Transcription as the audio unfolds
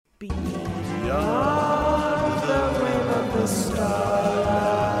beyond the rim of the starlight.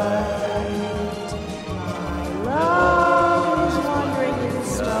 My love is wandering in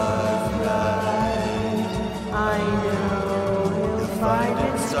starlight. I know he'll find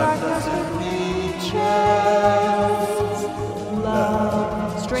its darkness with beaches.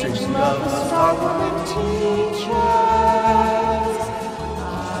 Love, strange love, the star woman teaches. I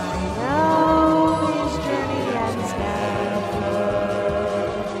know his journey ends never.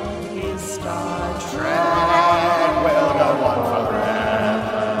 His Star Trek will go on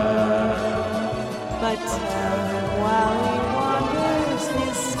forever. But tell him while he wanders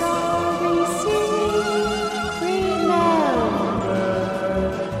his starry sea, remember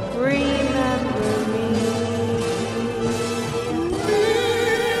me.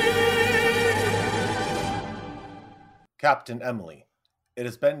 Captain Emily, it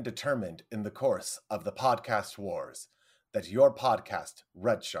has been determined in the course of the podcast wars that your podcast,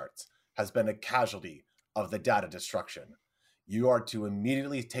 Redsharts, has been a casualty of the data destruction. You are to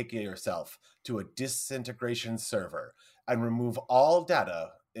immediately take yourself to a disintegration server and remove all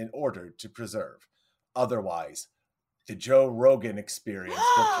data in order to preserve. Otherwise, the Joe Rogan experience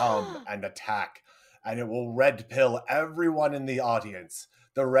will come and attack, and it will red pill everyone in the audience.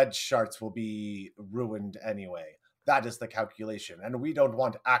 The Redsharts will be ruined anyway. That is the calculation, and we don't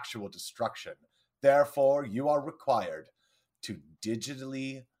want actual destruction. Therefore, you are required to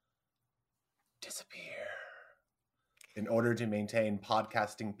digitally disappear in order to maintain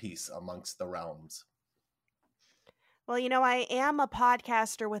podcasting peace amongst the realms. Well, you know, I am a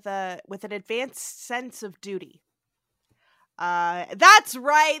podcaster with an advanced sense of duty. That's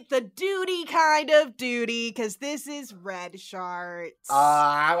right, the duty kind of duty, because this is Redsharts.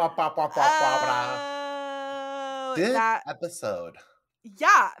 This episode.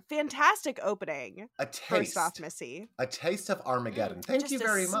 Yeah, fantastic opening. A taste. First off, Missy. A taste of Armageddon. Thank you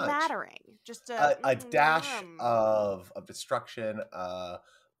very much. Just a smattering. Just a dash of destruction, a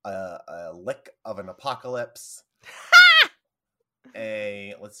lick of an apocalypse.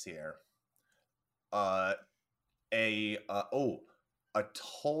 Let's see here. A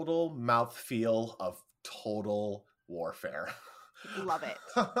total mouthfeel of total warfare. Love it.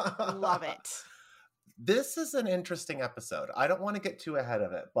 Love it. This is an interesting episode. I don't want to get too ahead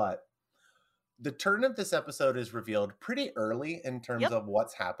of it, but the turn of this episode is revealed pretty early in terms of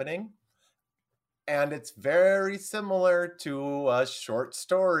what's happening. And it's very similar to a short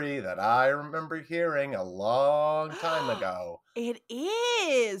story that I remember hearing a long time ago. It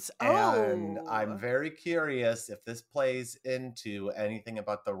is. And I'm very curious if this plays into anything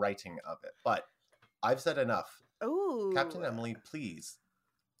about the writing of it. But I've said enough. Oh, Captain Emily, please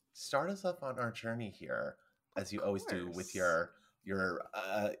start us off on our journey here, as you always do, with your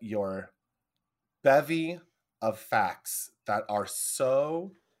bevy of facts that are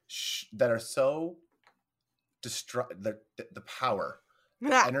so the power,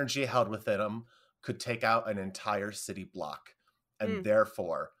 the energy held within them could take out an entire city block, and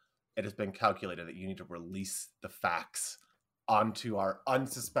therefore it has been calculated that you need to release the facts onto our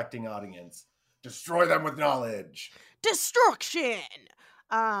unsuspecting audience. Destroy them with knowledge. Destruction.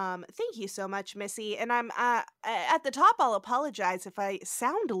 Thank you so much, Missy. And I'm at the top, I'll apologize if I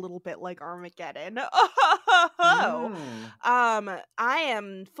sound a little bit like Armageddon. I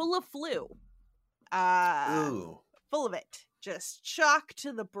am full of flu. Full of it. Just chock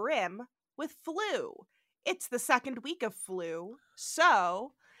to the brim with flu. It's the second week of flu.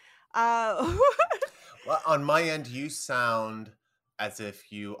 So, well, on my end, you sound as if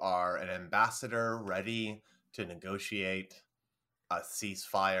you are an ambassador ready to negotiate a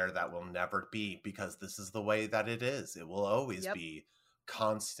ceasefire that will never be, because this is the way that it is. It will always be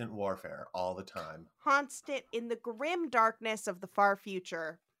constant warfare all the time. Constant in the grim darkness of the far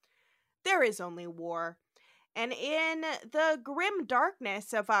future. There is only war. And in the grim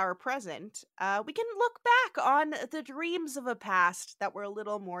darkness of our present, we can look back on the dreams of a past that were a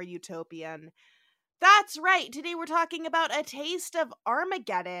little more utopian. That's right. Today we're talking about A Taste of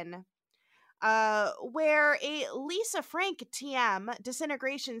Armageddon, where a Lisa Frank TM,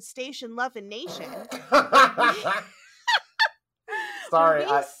 Disintegration Station Love and Nation. Sorry,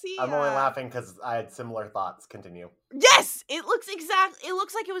 I'm only laughing because I had similar thoughts. Continue. Yes! It looks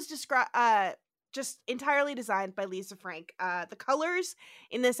like it was just entirely designed by Lisa Frank. The colors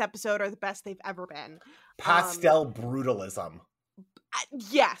in this episode are the best they've ever been. Pastel brutalism.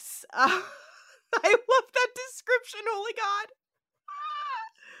 Yes. I love that description. Holy God.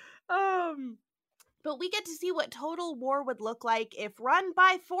 But we get to see what total war would look like if run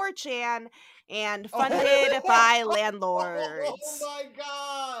by 4chan and funded by landlords. Oh my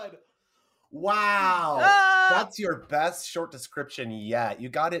God. Wow. That's your best short description yet. You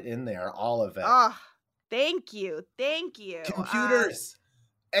got it in there, all of it. Oh, thank you. Thank you. Computers,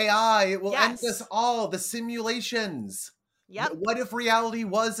 AI, it will end us Yes. all. The simulations. Yep. What if reality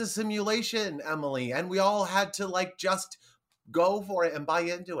was a simulation, Emily, and we all had to like just go for it and buy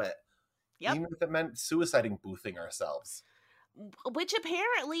into it? Yep. Even if it meant suiciding, boothing ourselves. Which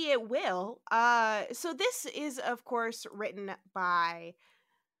apparently it will. So this is, of course, written by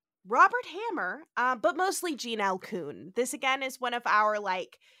Robert Hammer, but mostly Gene L. Kuhn. This again is one of our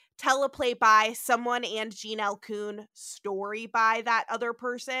like teleplay by someone and Gene L. Kuhn, story by that other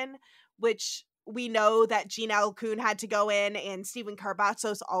person, which we know that Gene L. Kuhn had to go in, and Stephen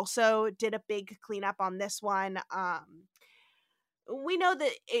Carbatzos also did a big cleanup on this one. We know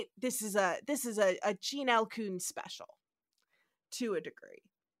that this is a Gene L. Kuhn special to a degree.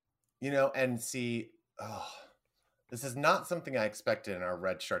 You know, and see, this is not something I expected in our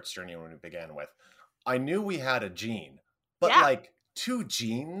Redsharts journey when we began with. I knew we had a gene, but like 2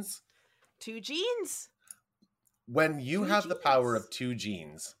 genes? 2 genes? When you have the power of 2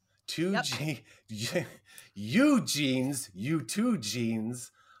 genes, you genes, you 2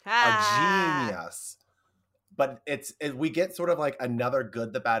 genes, a genius. But we get sort of like another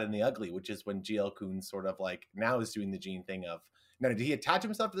good, the bad, and the ugly, which is when G.L. Kuhn sort of like now is doing the gene thing of, now, did he attach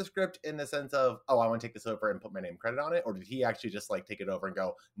himself to the script in the sense of, oh, I want to take this over and put my name credit on it? Or did he actually just like take it over and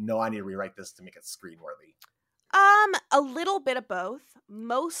go, no, I need to rewrite this to make it screen-worthy? A little bit of both.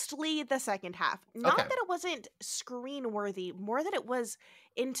 Mostly the second half. Not that it wasn't screen-worthy, more that it was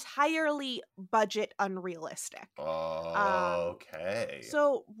entirely budget unrealistic. Okay.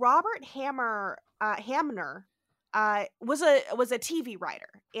 So Robert Hamner was a TV writer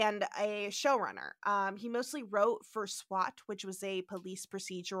and a showrunner. He mostly wrote for SWAT, which was a police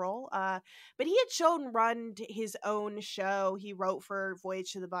procedural. But he had run his own show. He wrote for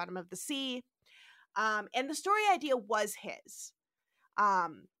Voyage to the Bottom of the Sea. And the story idea was his.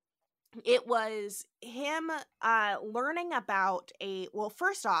 It was him learning about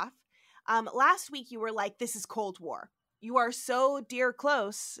first off, last week you were like, this is Cold War. You are so dear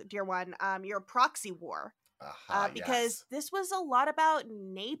close, dear one. You're a proxy war. Because this was a lot about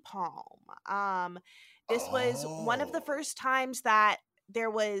napalm. This was one of the first times that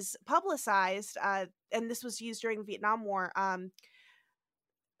there was publicized, and this was used during the Vietnam War,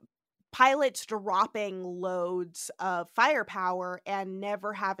 pilots dropping loads of firepower and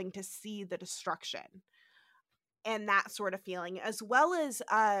never having to see the destruction. And that sort of feeling, as well as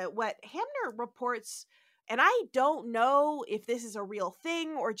what Hamner reports, and I don't know if this is a real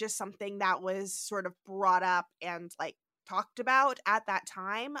thing or just something that was sort of brought up and like talked about at that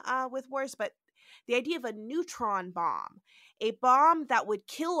time with wars, but the idea of a neutron bomb, a bomb that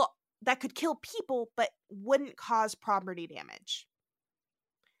could kill people but wouldn't cause property damage.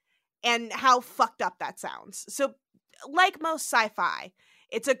 And how fucked up that sounds. So, like most sci-fi,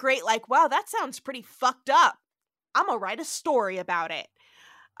 it's a great, like, wow, that sounds pretty fucked up. I'm gonna write a story about it.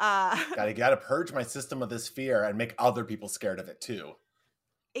 Gotta purge my system of this fear and make other people scared of it too.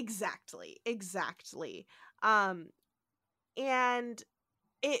 Exactly. And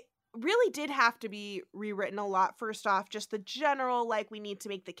it really did have to be rewritten a lot. First off, just the general, like, we need to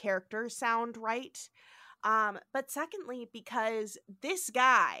make the characters sound right. But secondly, because this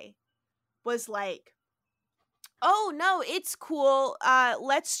guy was like, oh no, it's cool.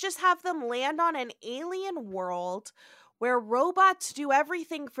 Let's just have them land on an alien world where robots do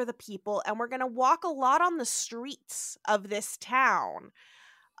everything for the people, and we're going to walk a lot on the streets of this town,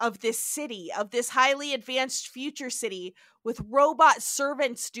 of this city, of this highly advanced future city with robot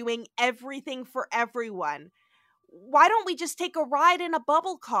servants doing everything for everyone. Why don't we just take a ride in a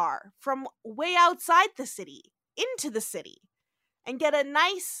bubble car from way outside the city into the city and get a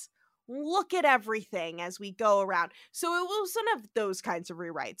nice look at everything as we go around? So it was one of those kinds of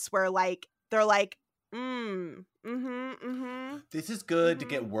rewrites where like they're like, This is good to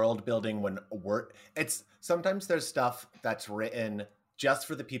get world building when it's sometimes there's stuff that's written just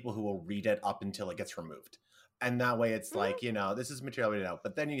for the people who will read it up until it gets removed. And that way it's like, you know, this is material we know.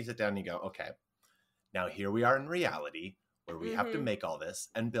 But then you sit down and you go, okay, now here we are in reality where we have to make all this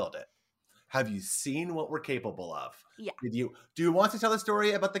and build it. Have you seen what we're capable of? Yeah. Do you want to tell a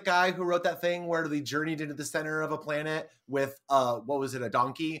story about the guy who wrote that thing where they journeyed into the center of a planet with what was it, a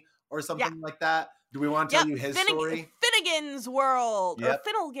donkey or something like that? Do we want to tell you his story? Finnegan's World. Yep. Or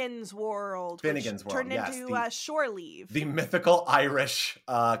Finnegan's World. Finnegan's World, turned into Shore Leave. The mythical Irish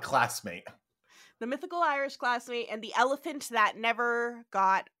classmate. The mythical Irish classmate and the elephant that never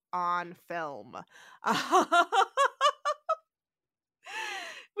got on film.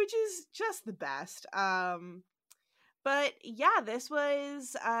 Which is just the best. But yeah, this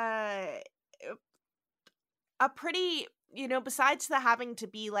was a pretty, besides the having to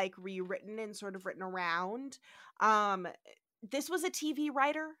be like rewritten and sort of written around, this was a TV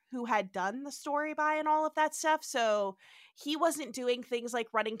writer who had done the story by and all of that stuff. So he wasn't doing things like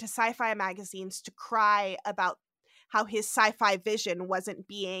running to sci-fi magazines to cry about how his sci-fi vision wasn't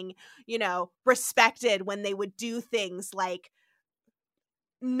being, respected when they would do things like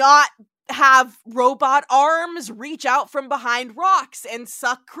not have robot arms reach out from behind rocks and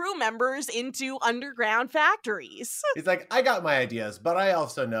suck crew members into underground factories. He's like, I got my ideas, but I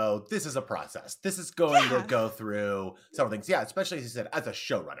also know this is a process. This is going to go through several things. Yeah, especially, as you said, as a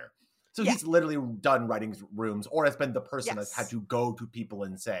showrunner. So he's literally done writing rooms, or has been the person that's had to go to people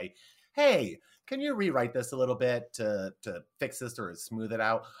and say, hey, can you rewrite this a little bit to fix this or smooth it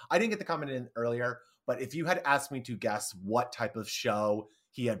out? I didn't get the comment in earlier, but if you had asked me to guess what type of show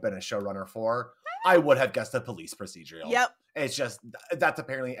he had been a showrunner for, I would have guessed a police procedural. Yep. It's just, that's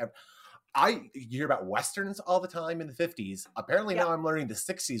apparently, you hear about Westerns all the time in the 50s. Apparently now I'm learning the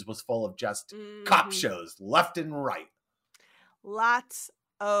 60s was full of just cop shows left and right. Lots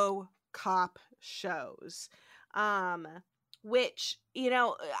of cop shows. Which,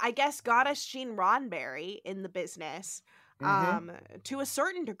 I guess got us Gene Roddenberry in the business to a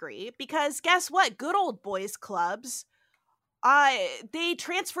certain degree, because guess what? Good old boys clubs, they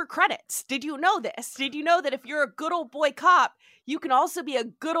transfer credits. Did you know this? Did you know that if you're a good old boy cop, you can also be a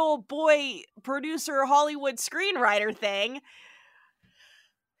good old boy producer, Hollywood screenwriter thing?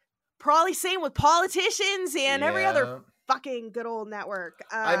 Probably same with politicians and every other fucking good old network.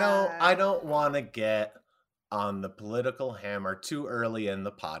 I don't want to get on the political hammer too early in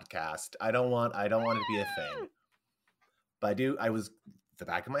the podcast. I don't want it to be a thing. But I was the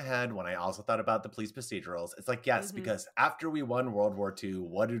back of my head when I also thought about the police procedurals. It's like, yes, because after we won World War II,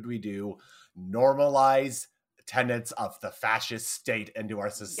 what did we do? Normalize tenets of the fascist state into our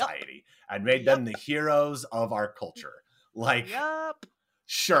society and made them the heroes of our culture. Like,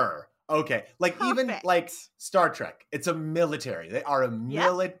 sure. Okay. Like, even like Star Trek, it's a military. They are a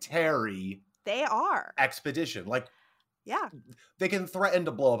military They are. expedition. Like, they can threaten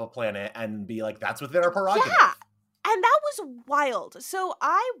to blow up a planet and be like, that's within our prerogative. Yeah. And that was wild. So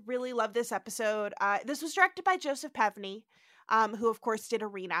I really love this episode. This was directed by Joseph Pevney, who of course did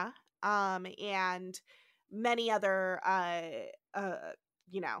Arena, and many other,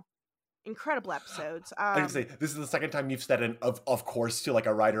 incredible episodes. I was gonna say, this is the second time you've said of course to like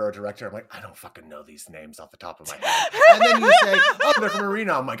a writer or director. I'm like, I don't fucking know these names off the top of my head. And then you say, oh, they're from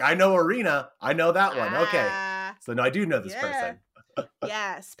Arena. I'm like, I know Arena. I know that one. Okay. So no, I do know this person.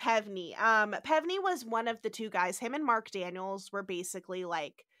 Yes, Pevney. Pevney was one of the two guys. Him and Mark Daniels were basically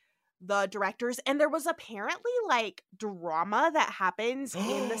like the directors, and there was apparently like drama that happens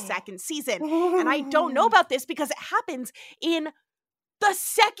in the second season. And I don't know about this because it happens in the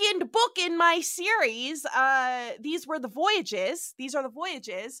second book in my series. These are the Voyages.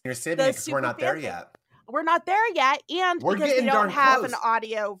 You're saving it because we're not there yet. We're not there yet, and because they don't have an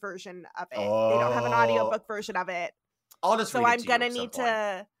audio version of it. They don't have an audiobook version of it. I'll just read it I'm gonna need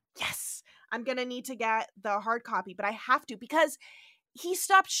to. Yes, I'm gonna need to get the hard copy, but I have to because he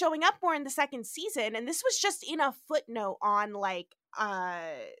stopped showing up more in the second season, and this was just in a footnote on like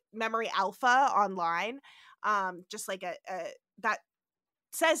Memory Alpha online, just like a that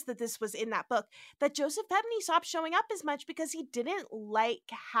says that this was in that book, that Joseph Pevney stopped showing up as much because he didn't like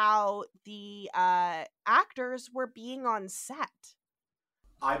how the actors were being on set.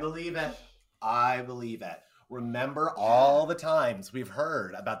 I believe it. Remember all the times we've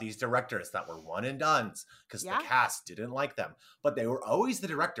heard about these directors that were one and dones because the cast didn't like them. But they were always the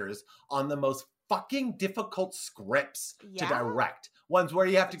directors on the most fucking difficult scripts to direct. Ones where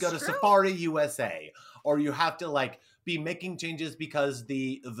you have to go to Safari USA, or you have to like be making changes because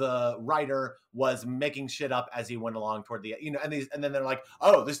the writer was making shit up as he went along toward the, and then they're like,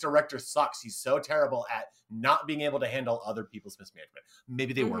 oh, this director sucks. He's so terrible at not being able to handle other people's mismanagement.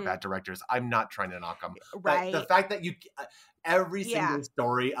 Maybe they were bad directors. I'm not trying to knock them. Right. But the fact that every single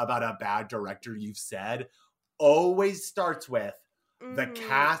story about a bad director you've said always starts with the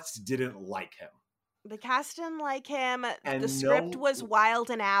cast didn't like him. The cast didn't like him. And the script was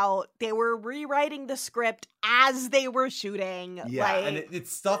wild and out. They were rewriting the script as they were shooting. Yeah, and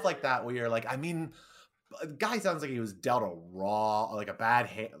it's stuff like that where you're like, I mean, guy sounds like he was dealt a raw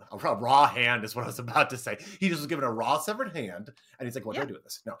hand is what I was about to say. He just was given a raw severed hand, and he's like, what do I do with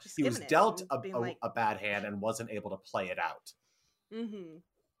this? No, he was dealt a bad hand and wasn't able to play it out.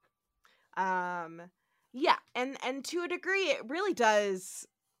 Yeah, and to a degree, it really does.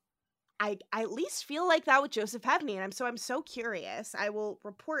 I at least feel like that with Joseph Pevney, and I'm so curious. I will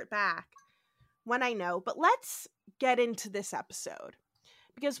report back when I know. But let's get into this episode.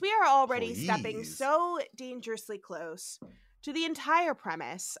 because we are already Please. stepping so dangerously close to the entire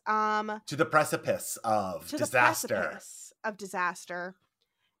premise. To the precipice of to disaster. The precipice of disaster.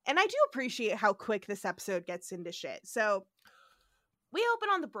 And I do appreciate how quick this episode gets into shit. So we open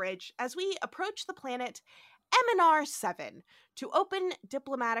on the bridge as we approach the planet MNR7 to open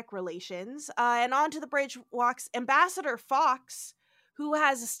diplomatic relations. And onto the bridge walks Ambassador Fox, who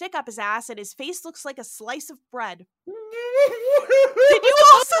has a stick up his ass and his face looks like a slice of bread. Did you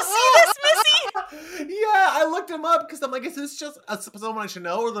also see this, Missy? Yeah, I looked him up because I'm like, is this just someone I should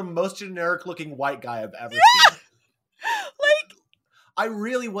know or the most generic looking white guy I've ever seen? Like, I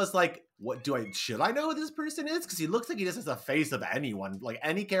really was like, should I know who this person is? Because he looks like he just has a face of anyone, like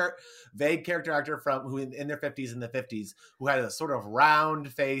any vague character actor from who in their 50s and the 50s who had a sort of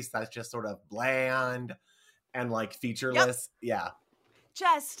round face that's just sort of bland and like featureless. Yep. Yeah.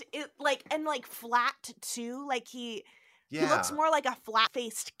 Just flat too. Like he looks more like a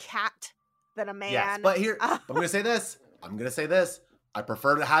flat-faced cat than a man. Yes, but here, I'm going to say this. I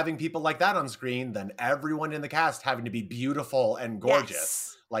prefer to having people like that on screen than everyone in the cast having to be beautiful and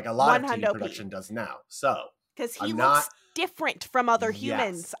gorgeous, like a lot of TV production does now. So, because he looks different from other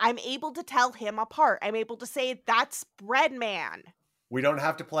humans. I'm able to tell him apart. I'm able to say, that's Bread Man. We don't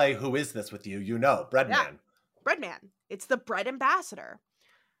have to play Who Is This with you. You know, Bread Man. Bread Man. It's the Bread Ambassador.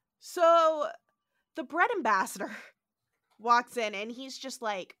 So, the Bread Ambassador walks in and he's just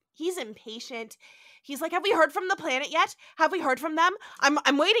like, he's impatient. He's like, have we heard from the planet yet? Have we heard from them?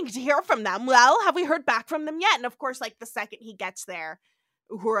 I'm waiting to hear from them. Well, have we heard back from them yet? And of course, like the second he gets there,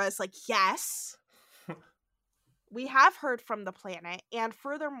 Uhura's like, yes, we have heard from the planet. And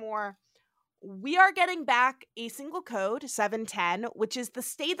furthermore, we are getting back a single code, 710, which is the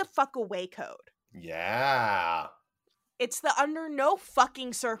stay the fuck away code. Yeah. It's the under no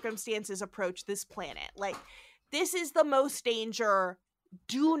fucking circumstances approach this planet. Like, this is the most danger.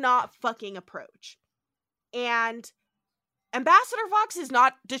 Do not fucking approach. And Ambassador Fox is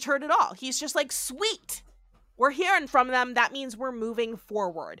not deterred at all. He's just like, sweet, we're hearing from them. That means we're moving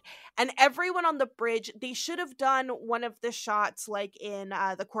forward. And everyone on the bridge, they should have done one of the shots like in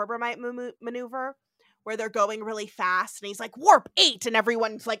the Corbomite maneuver where they're going really fast and he's like, warp 8, and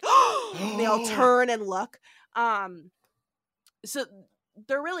everyone's like, oh, they all turn and look. So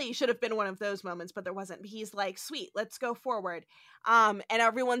there really should have been one of those moments, but there wasn't. He's like, sweet, let's go forward. And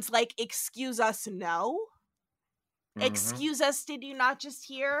everyone's like, excuse us, no? Mm-hmm. Excuse us, did you not just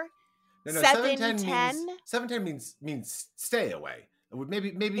hear? No, 710 means stay away.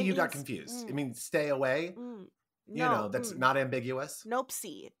 Maybe you got confused. It means stay away. You know, that's not ambiguous. Nope,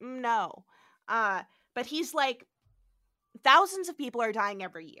 no. But he's like, thousands of people are dying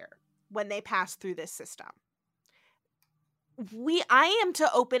every year when they pass through this system. I am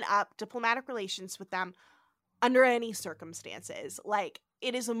to open up diplomatic relations with them under any circumstances. Like,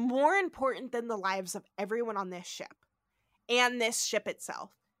 it is more important than the lives of everyone on this ship and this ship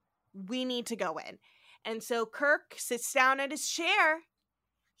itself. We need to go in. And so Kirk sits down at his chair.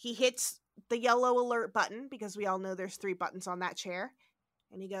 He hits the yellow alert button because we all know there's 3 buttons on that chair.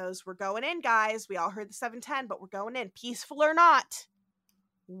 And he goes, we're going in, guys. We all heard the 710, but we're going in. Peaceful or not,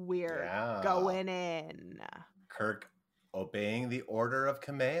 we're going in. Kirk obeying the order of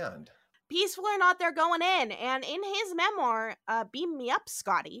command. Peaceful or not, they're going in. And in his memoir, Beam Me Up,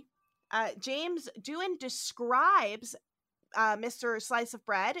 Scotty, James Doohan describes Mr. Slice of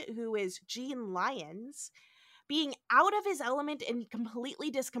Bread, who is Gene Lyons, being out of his element and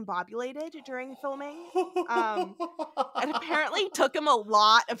completely discombobulated during filming. And apparently took him a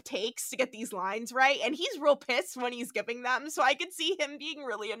lot of takes to get these lines right. And he's real pissed when he's giving them. So I could see him being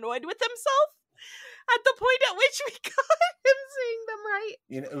really annoyed with himself at the point at which we got him saying them right.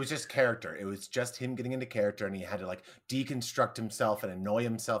 You know, it was just character. It was just him getting into character, and he had to like deconstruct himself and annoy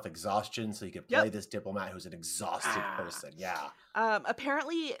himself, exhaustion, so he could play this diplomat who's an exhausted person. Yeah.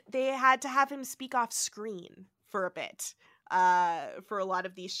 Apparently, they had to have him speak off screen for a bit for a lot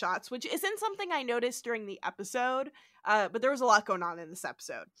of these shots, which isn't something I noticed during the episode, but there was a lot going on in this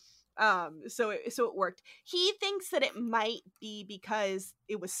episode. So it worked. He thinks that it might be because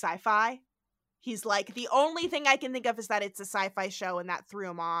it was sci-fi. He's like, the only thing I can think of is that it's a sci-fi show, and that threw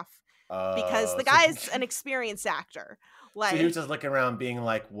him off because the guy's an experienced actor. Like, so he was just looking around being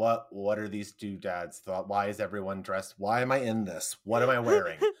like, what are these doodads thought? Why is everyone dressed? Why am I in this? What am I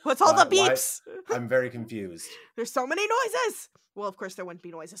wearing? What's all the beeps? I'm very confused. There's so many noises. Well, of course there wouldn't be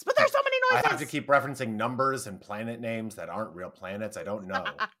noises, but there's so many noises. I have to keep referencing numbers and planet names that aren't real planets. I don't know.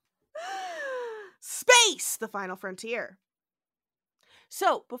 Space, the final frontier.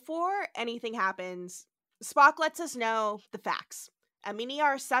 So, before anything happens, Spock lets us know the facts. Mini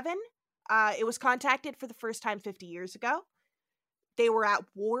R7, it was contacted for the first time 50 years ago. they were at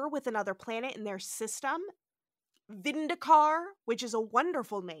war with another planet in their system. Vindikar, which is a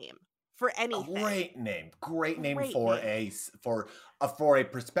wonderful name for anything. Great name Great for name. for a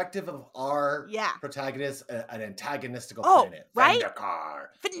perspective of our Yeah. protagonist, an antagonistical Oh, planet. right? Vindikar.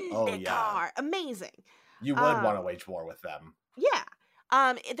 Vindikar. Oh, yeah. Amazing. You would want to wage war with them. Yeah.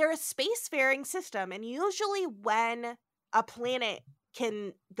 They're a spacefaring system, and usually when a planet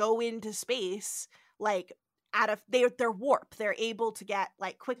can go into space, like they're warp, they're able to get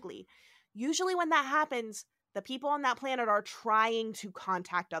like quickly. Usually when that happens, the people on that planet are trying to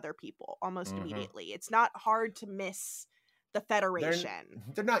contact other people almost immediately. It's not hard to miss the Federation.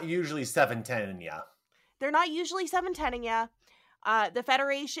 They're not usually 710 ya. They're not usually 710ing ya. The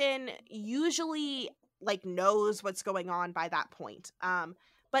Federation usually like knows what's going on by that point.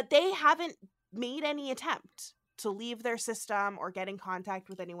 But they haven't made any attempt to leave their system or get in contact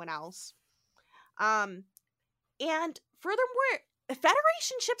with anyone else. And furthermore,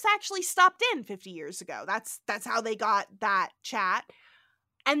 Federation ships actually stopped in 50 years ago. That's how they got that chat.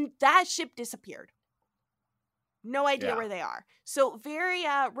 And that ship disappeared. No idea where they are. So very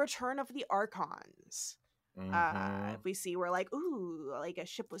Return of the Archons. If we see, we're like, ooh, like a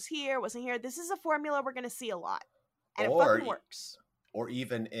ship was here, wasn't here. This is a formula we're going to see a lot. And it fucking works. Or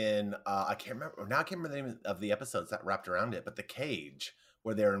even in, I can't remember the name of the episodes that wrapped around it, but The Cage,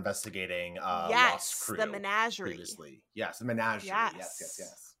 where they're investigating Lost Crew. The menagerie. Previously. Yes, the menagerie.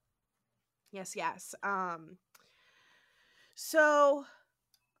 Yes. So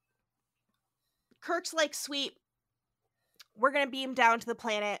Kirk's like, sweet, we're going to beam down to the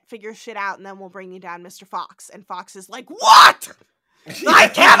planet, figure shit out, and then we'll bring you down, Mr. Fox. And Fox is like, what? I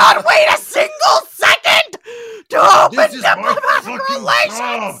cannot wait a single second to open diplomatic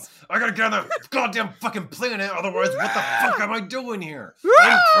relations! I gotta get on that goddamn fucking planet, otherwise what the fuck am I doing here?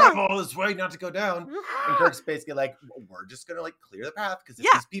 I'm travel all this way not to go down. And Kirk's basically like, we're just gonna like clear the path, because if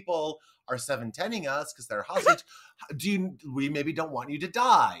these people are 710ing us because they're hostage, we maybe don't want you to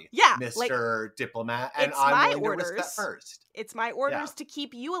die, Mr. Diplomat, and I'm willing to risk that first. It's my orders to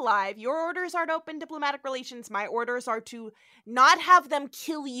keep you alive. Your orders are to open diplomatic relations. My orders are to not have them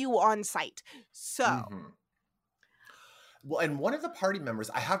kill you on sight. So... Well, and one of the party members,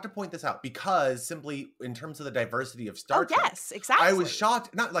 I have to point this out, because simply in terms of the diversity of Star Trek. Yes, exactly. I was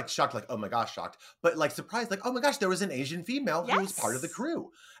shocked, not like shocked, like, oh my gosh, shocked, but like surprised, like, oh my gosh, there was an Asian female who was part of the crew.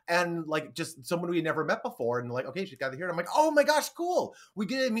 And like just someone we never met before, and like, okay, she's gathered here. And I'm like, oh my gosh, cool. We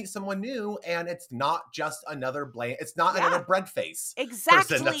get to meet someone new, and it's not just another it's not another bread face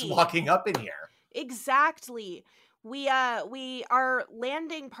person that's walking up in here. Exactly. Our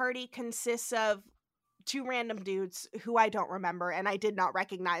landing party consists of 2 random dudes who I don't remember, and I did not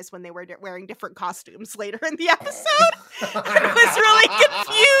recognize when they were wearing different costumes later in the episode. I was really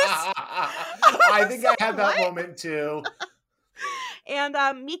confused. I think I had that moment too. And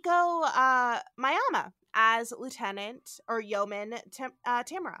Miko Mayama as Lieutenant or Yeoman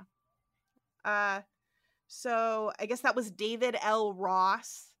Tamara. So I guess that was David L.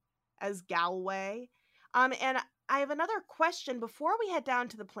 Ross as Galway. And I have another question before we head down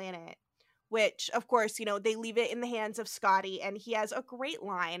to the planet, which, of course, you know, they leave it in the hands of Scotty, and he has a great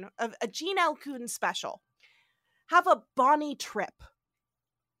line of a Gene L. Coon special. Have a bonny trip.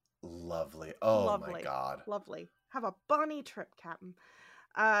 Lovely. Oh, my God. Lovely. Have a bonny trip, Captain.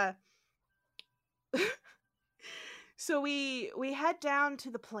 So we head down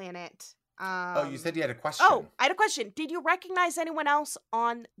to the planet. You said you had a question. Oh, I had a question. Did you recognize anyone else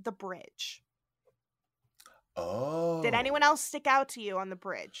on the bridge? Oh. Did anyone else stick out to you on the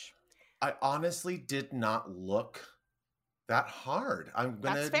bridge? I honestly did not look that hard. I'm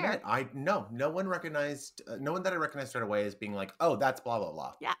going to admit. No one that I recognized right away as being like, oh, that's blah, blah,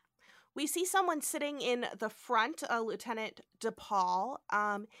 blah. Yeah. We see someone sitting in the front, Lieutenant DePaul.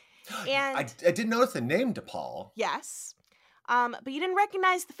 And I did notice the name DePaul. Yes. But you didn't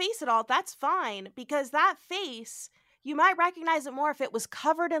recognize the face at all. That's fine, because that face, you might recognize it more if it was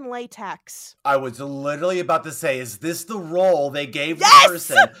covered in latex. I was literally about to say, is this the role they gave the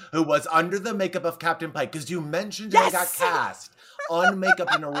person who was under the makeup of Captain Pike? Because you mentioned they got cast on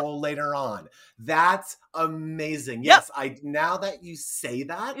makeup in a role later on. That's amazing. Yes, now that you say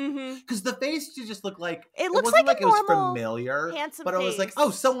that, because the face just looked like it looks wasn't like it was familiar, handsome but face. I was like, oh,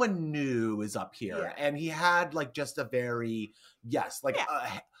 someone new is up here, and he had like just a very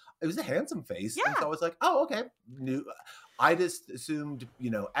it was a handsome face. And so I was like, oh, okay. New. I just assumed,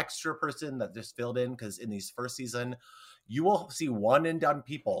 extra person that just filled in, because in these first season, you will see one and done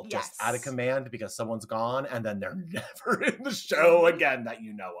people just out of command because someone's gone, and then they're never in the show again that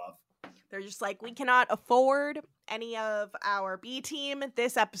you know of. They're just like, we cannot afford any of our B team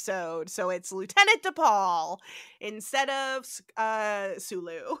this episode, so it's Lieutenant DePaul instead of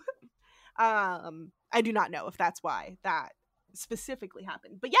Sulu. I do not know if that's why that specifically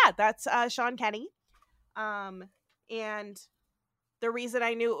happened, but yeah, that's Sean Kenny. And the reason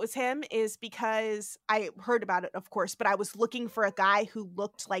I knew it was him is because I heard about it, of course, but I was looking for a guy who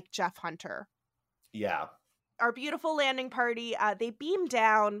looked like Jeff Hunter. Yeah. Our beautiful landing party, they beam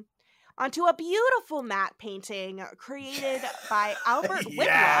down onto a beautiful matte painting created by Albert Whitlock.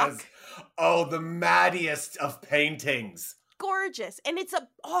 Yes. Oh, the maddiest of paintings. Gorgeous. And it's a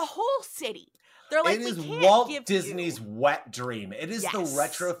whole city. They're like, it is we can't Walt give Disney's you... wet dream. It is Yes. the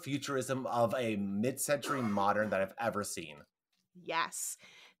retrofuturism of a mid-century modern that I've ever seen. Yes.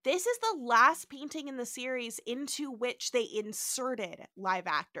 This is the last painting in the series into which they inserted live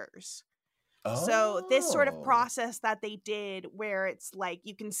actors. So this sort of process that they did where it's like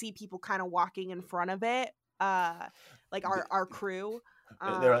you can see people kind of walking in front of it, like our crew.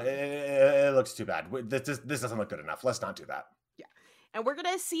 It looks too bad. This doesn't look good enough. Let's not do that. Yeah. And we're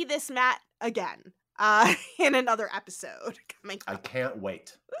going to see this Matt again in another episode coming up. I can't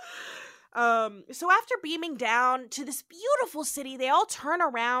wait. So after beaming down to this beautiful city, they all turn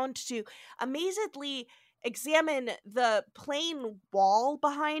around to amazedly examine the plain wall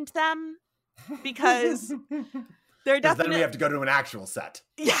behind them. Because they're definitely... then we have to go to an actual set.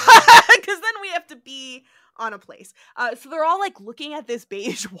 Yeah, because then we have to be on a place. So they're all like looking at this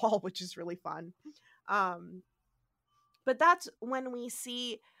beige wall, which is really fun. But that's when we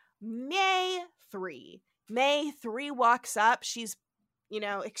see May 3. May 3 walks up. She's,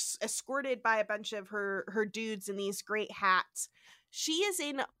 escorted by a bunch of her dudes in these great hats. She is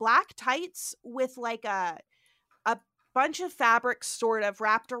in black tights with like a bunch of fabric sort of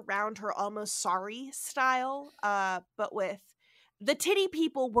wrapped around her, almost sari style, but with the titty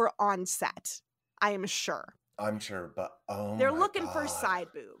people were on set, I am sure. I'm sure, but they're looking for side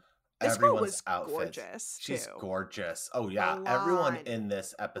boob. This girl was outfits. Gorgeous too. She's gorgeous. Oh yeah, everyone in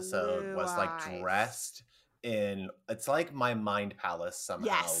this episode was like dressed in, it's like my mind palace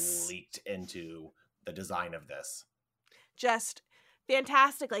somehow leaked into the design of this. Just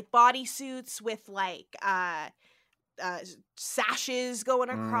fantastic, like bodysuits with like sashes going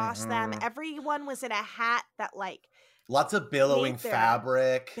across them. Everyone was in a hat that like lots of billowing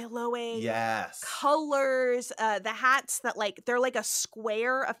fabric, yes, colors. The hats that like they're like a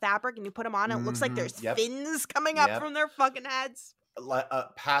square of fabric, and you put them on, and it looks like there's fins coming up from their fucking heads.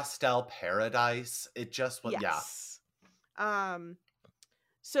 Pastel paradise. It just was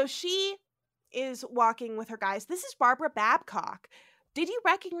So she is walking with her guys. This is Barbara Babcock. Did you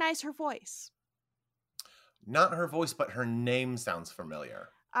recognize her voice? Not her voice, but her name sounds familiar.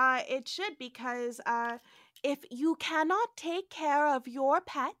 It should, because if you cannot take care of your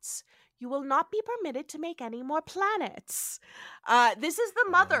pets, you will not be permitted to make any more planets. This is the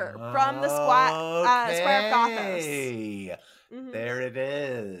mother from the Squire of Gothos. There it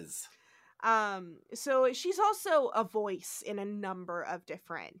is. So she's also a voice in a number of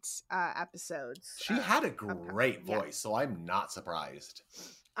different episodes. She had a great voice, so I'm not surprised.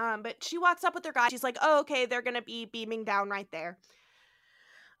 But she walks up with her guy. She's like, oh, okay, they're going to be beaming down right there.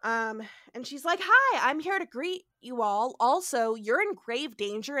 And she's like, hi, I'm here to greet you all. Also, you're in grave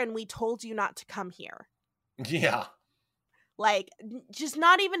danger, and we told you not to come here. Yeah. Like, just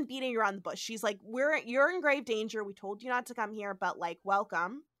not even beating around the bush. She's like, you're in grave danger. We told you not to come here, but like,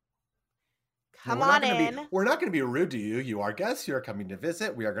 welcome. Come on in. We're not going to be rude to you. You are guests. You're coming to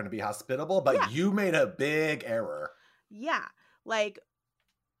visit. We are going to be hospitable, but you made a big error. Yeah. Like,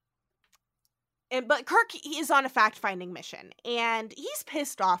 but Kirk is on a fact-finding mission, and he's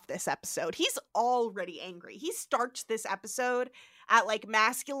pissed off this episode. He's already angry. He starts this episode at, like,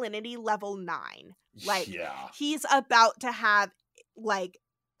 masculinity level 9. Like, he's about to have, like,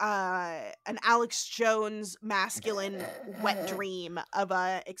 an Alex Jones masculine wet dream of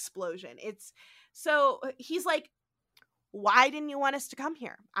a explosion. So he's like, why didn't you want us to come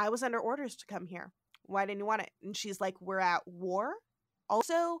here? I was under orders to come here. Why didn't you want it? And she's like, we're at war.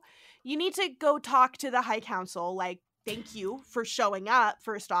 Also, you need to go talk to the High Council. Like, thank you for showing up,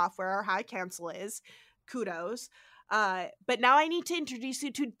 first off, where our High Council is. Kudos. But now I need to introduce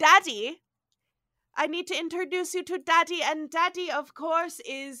you to Daddy. And Daddy, of course,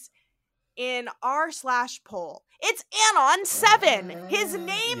 is in r/pole. It's Anon 7. His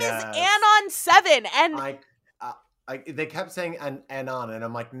name is Anon 7. And they kept saying Anon, and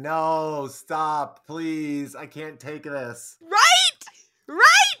I'm like, no, stop, please. I can't take this. Right?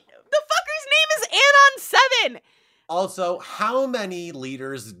 The fucker's name is Anon 7. Also, how many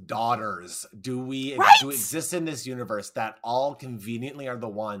leaders' daughters do exist in this universe that all conveniently are the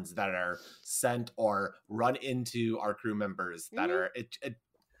ones that are sent or run into our crew members that are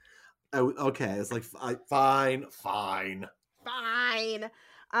okay, it's like fine.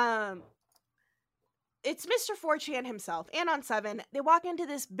 It's Mr. 4chan himself, Anon 7. They walk into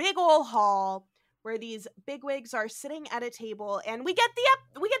this big ol' hall where these bigwigs are sitting at a table, and we get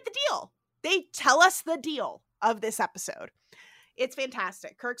the deal. They tell us the deal of this episode. It's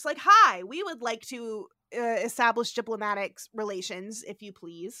fantastic. Kirk's like, "Hi, we would like to establish diplomatic relations, if you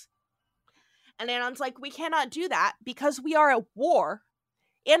please." And Anon's like, "We cannot do that because we are at war.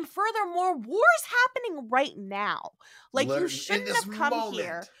 And furthermore, war's happening right now. Like, you shouldn't have come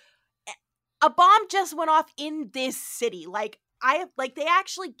here. A bomb just went off in this city. They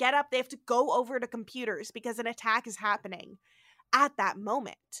actually get up. They have to go over to computers because an attack is happening at that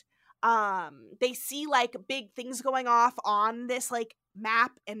moment. They see like big things going off on this like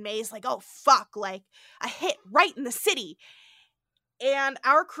map, and May's like, oh fuck, like a hit right in the city. And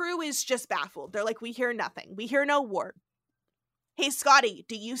our crew is just baffled. They're like, we hear nothing. We hear no war. Hey, Scotty,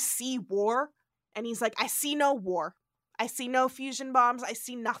 do you see war? And he's like, I see no war. I see no fusion bombs. I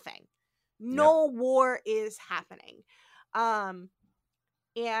see nothing. No war is happening.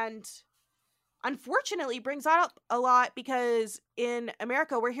 And unfortunately brings up a lot because in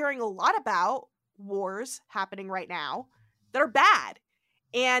America, we're hearing a lot about wars happening right now that are bad.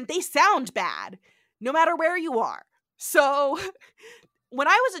 And they sound bad, no matter where you are. So when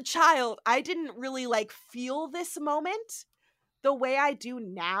I was a child, I didn't really like feel this moment the way I do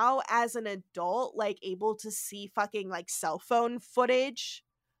now as an adult, like able to see fucking like cell phone footage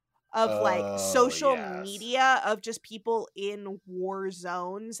of like social media of just people in war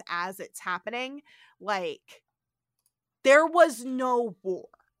zones as it's happening. Like, there was no war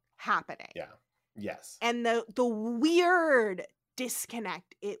happening. Yeah. Yes. And the weird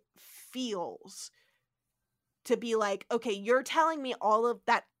disconnect it feels to be like, okay, you're telling me all of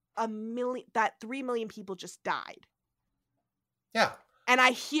that 3 million people just died. Yeah. And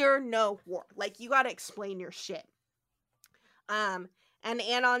I hear no war. Like, you gotta explain your shit. And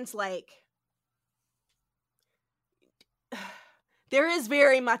Anon's like, there is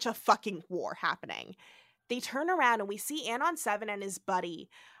very much a fucking war happening. They turn around and we see Anon 7 and his buddy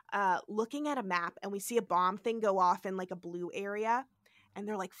looking at a map, and we see a bomb thing go off in like a blue area. And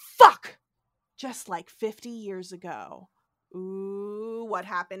they're like, fuck! Just like 50 years ago. Ooh, what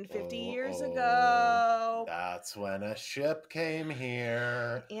happened 50 years ago? That's when a ship came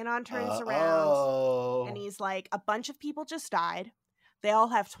here. Anon turns around and he's like, a bunch of people just died. They all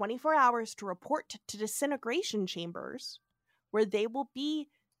have 24 hours to report to disintegration chambers where they will be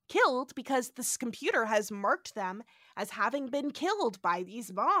killed because this computer has marked them as having been killed by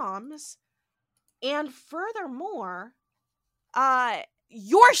these bombs. And furthermore,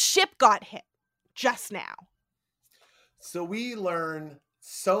 your ship got hit just now. So we learn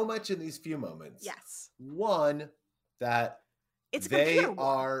so much in these few moments. Yes. One, that it's they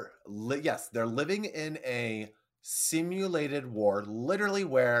are, they're living in a simulated war, literally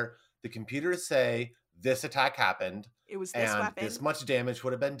where the computers say this attack happened. It was this weapon. This much damage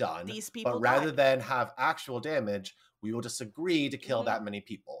would have been done. These people But rather than have actual damage, we will just agree to kill that many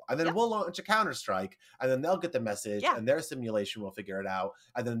people. And then we'll launch a counterstrike, and then they'll get the message, and their simulation will figure it out.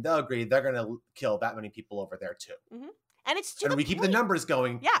 And then they'll agree they're going to kill that many people over there too. Mm-hmm. And it's we keep the numbers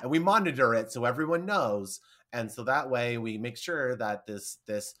going, and we monitor it so everyone knows. And so that way we make sure that this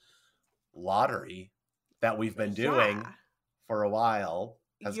lottery that we've been doing for a while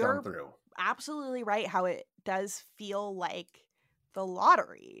has gone through. Absolutely right, how it does feel like the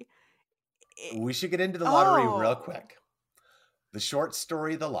lottery. We should get into the lottery real quick. The short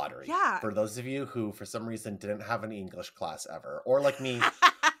story, The Lottery. Yeah. For those of you who, for some reason, didn't have an English class ever, or like me,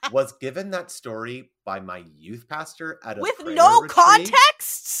 was given that story by my youth pastor at a with prayer no retreat.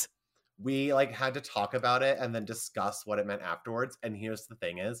 Contexts. We like had to talk about it and then discuss what it meant afterwards. And here's the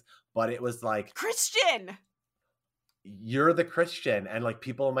thing but it was like, Christian, you're the Christian, and like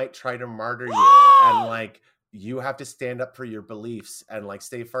people might try to martyr you, and like you have to stand up for your beliefs and like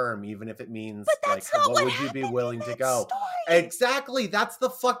stay firm, even if it means like what would you be willing to go? Story. Exactly, that's the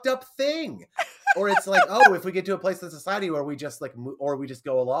fucked up thing. Or it's like, oh, if we get to a place in society where we just like, or we just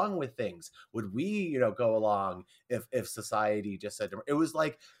go along with things, would we, go along if society just said, it was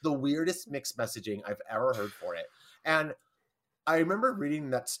like the weirdest mixed messaging I've ever heard for it. And I remember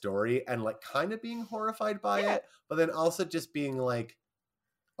reading that story and like kind of being horrified by it, but then also just being like,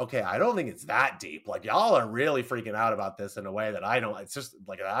 okay, I don't think it's that deep. Like, y'all are really freaking out about this in a way that I don't. It's just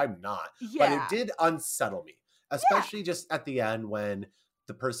like, I'm not. Yeah. But it did unsettle me, especially just at the end when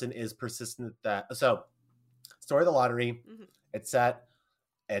the person is persistent so Story of the lottery. Mm-hmm.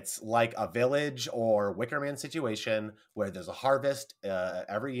 It's like a village or Wicker Man situation where there's a harvest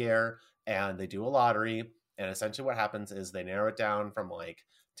every year, and they do a lottery. And essentially what happens is they narrow it down from like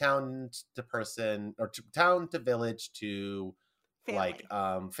town to person, or town to village to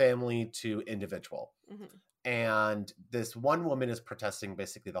Family. family to individual. Mm-hmm. And this one woman is protesting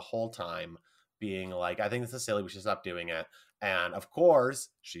basically the whole time, being like, I think this is silly, we should stop doing it. And of course,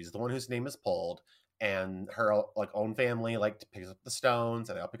 she's the one whose name is pulled. And her own family picks up the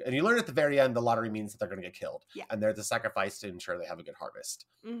stones, and you learn at the very end the lottery means that they're going to get killed, and they're the sacrifice to ensure they have a good harvest.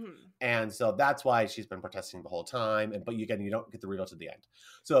 Mm-hmm. And so that's why she's been protesting the whole time. But you don't get the reveal to the end.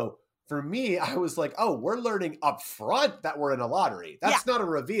 So for me, I was like, oh, we're learning up front that we're in a lottery. That's not a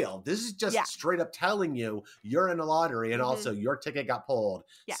reveal. This is just straight up telling you you're in a lottery, and also your ticket got pulled.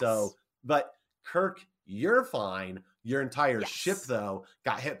 Yes. So, but Kirk, you're fine. Your entire ship, though,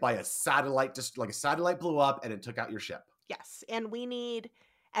 got hit by a satellite, just like a satellite blew up and it took out your ship. Yes, and we need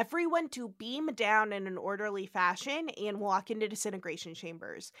everyone to beam down in an orderly fashion and walk into disintegration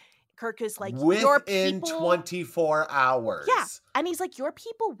chambers. Kirk is like, within 24 hours. Yeah, and he's like, your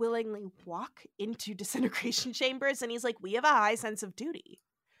people willingly walk into disintegration chambers, and he's like, we have a high sense of duty.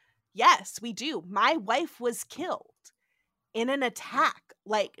 Yes, we do. My wife was killed in an attack,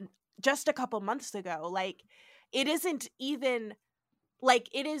 just a couple months ago. It isn't even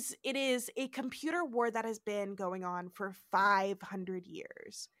it is a computer war that has been going on for 500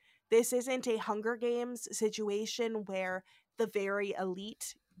 years. This isn't a Hunger Games situation where the very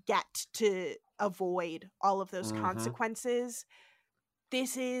elite get to avoid all of those consequences.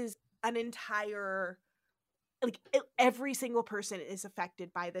 This is an entire, every single person is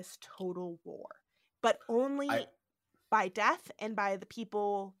affected by this total war, but only by death and by the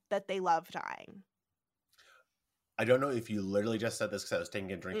people that they love dying. I don't know if you literally just said this because I was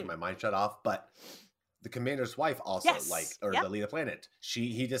taking a drink and my mind shut off, but the commander's wife also, the lead of the planet,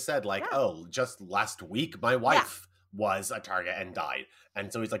 he just said, oh, just last week my wife was a target and died.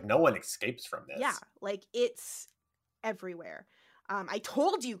 And so he's like, no one escapes from this. Yeah, it's everywhere. I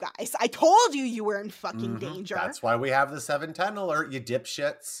told you guys. I told you were in fucking danger. That's why we have the 710 alert, you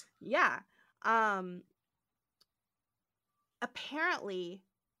dipshits. Yeah. Apparently,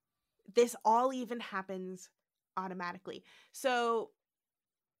 this all even happens automatically. So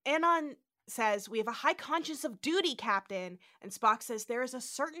Anon says, we have a high conscience of duty, Captain. And Spock says there is a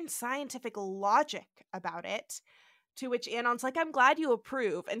certain scientific logic about it. To which Anon's like, I'm glad you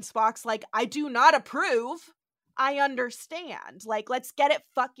approve. And Spock's like, I do not approve. I understand. Let's get it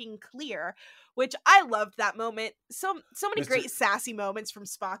fucking clear. Which I loved that moment. So many great sassy moments from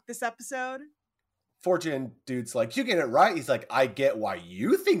Spock this episode. Fortune dude's like, you get it right. He's like, I get why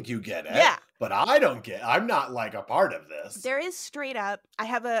you think you get it. Yeah. But I don't get, I'm not a part of this. There is straight up, I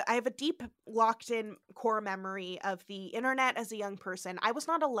have a deep locked in core memory of the internet as a young person. I was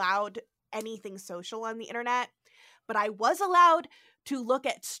not allowed anything social on the internet, but I was allowed to look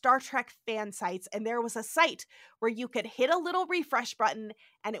at Star Trek fan sites, and there was a site where you could hit a little refresh button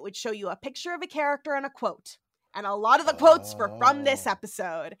and it would show you a picture of a character and a quote. And a lot of the quotes were from this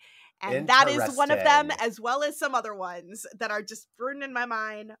episode. And that is one of them, as well as some other ones that are just burned in my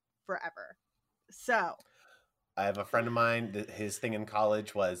mind forever. So I have a friend of mine, his thing in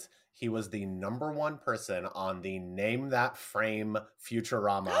college was he was the #1 person on the Name That Frame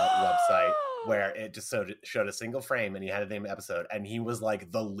Futurama website, where it just showed a single frame and he had to name an episode, and he was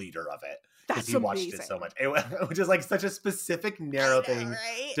the leader of it. Because he watched it so much. Which is such a specific narrow thing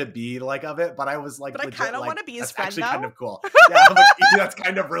to be of it. But I was but I kind of want to be his friend, actually though. Kind of cool. Yeah, that's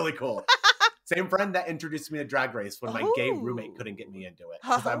kind of really cool. Same friend that introduced me to Drag Race when my gay roommate couldn't get me into it.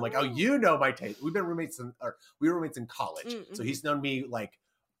 Because I'm like, oh, you know my taste. We were roommates in college. So he's known me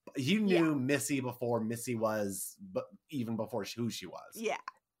he knew Missy before Missy was, but even before who she was. Yeah,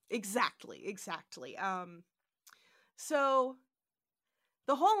 exactly. So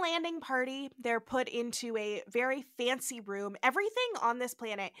the whole landing party, they're put into a very fancy room. Everything on this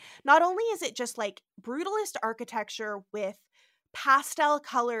planet, not only is it just brutalist architecture with pastel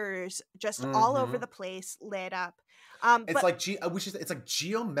colors just all over the place lit up. It's it's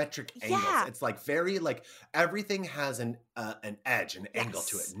geometric angles. It's very everything has an edge, an angle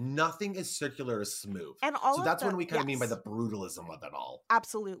to it. Nothing is circular or smooth. And that's what we kind of mean by the brutalism of it all.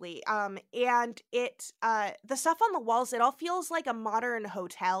 Absolutely. And it the stuff on the walls, it all feels like a modern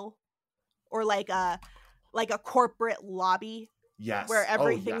hotel or a corporate lobby. Yes. Where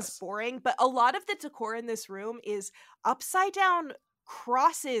everything's boring. But a lot of the decor in this room is upside down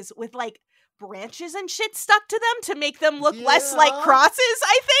crosses with branches and shit stuck to them to make them look less like crosses,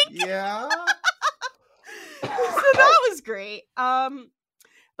 I think. Yeah. So that was great.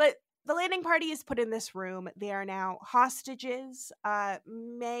 But the landing party is put in this room. They are now hostages.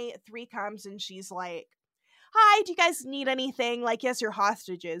 May 3 comes and she's like, hi, do you guys need anything? Like, yes, you're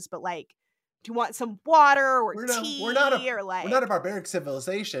hostages, but like, do you want some water or tea? We're not a barbaric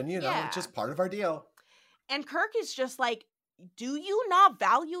civilization, it's just part of our deal. And Kirk is just like, do you not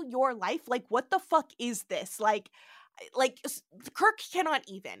value your life? Like, what the fuck is this? Like Kirk cannot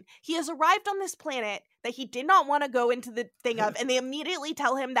even. He has arrived on this planet that he did not want to go into the thing of, and they immediately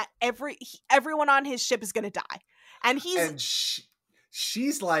tell him that everyone on his ship is going to die. And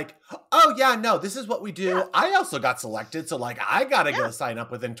she's like, oh yeah, no, this is what we do. Yeah. I also got selected, so like I gotta go sign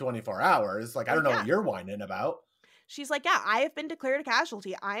up within 24 hours. Like, I don't know what you're whining about. She's like, yeah, I have been declared a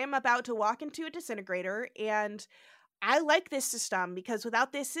casualty. I am about to walk into a disintegrator, and I like this system because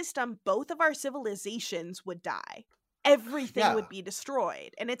without this system, both of our civilizations would die. Everything would be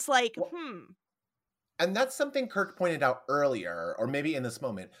destroyed. And it's like, And that's something Kirk pointed out earlier, or maybe in this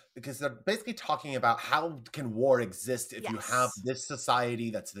moment, because they're basically talking about how can war exist if you have this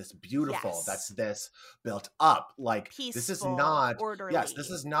society that's this beautiful, that's this built up. Like, peaceful, this is not orderly. Yes, this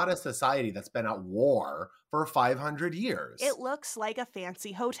is not a society that's been at war for 500 years. It looks like a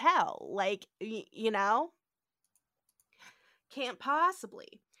fancy hotel. Like, can't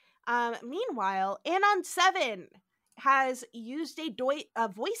possibly. Meanwhile, Anon 7 has used a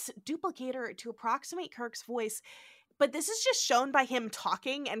voice duplicator to approximate Kirk's voice, but this is just shown by him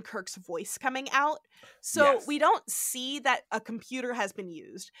talking and Kirk's voice coming out. So we don't see that a computer has been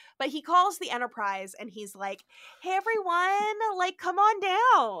used, but he calls the Enterprise and he's like, hey everyone, like, come on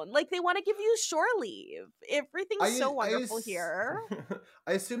down. Like, they want to give you shore leave. Everything's so wonderful here.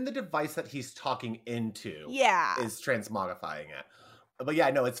 I assume the device that he's talking into is transmogrifying it. But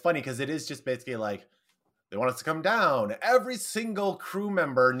yeah, no, it's funny because it is just basically like, they want us to come down. Every single crew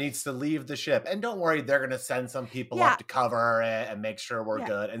member needs to leave the ship. And don't worry, they're going to send some people up to cover it and make sure we're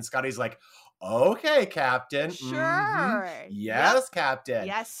good. And Scotty's like, okay, Captain. Sure. Mm-hmm. Yes, Captain.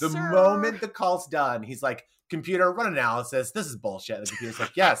 Yes, the moment the call's done, he's like, computer, run analysis. This is bullshit. The computer's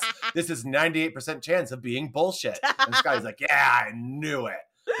like, yes, this is 98% chance of being bullshit. And Scotty's like, yeah, I knew it.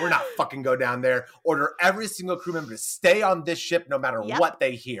 We're not fucking go down there. Order every single crew member to stay on this ship no matter what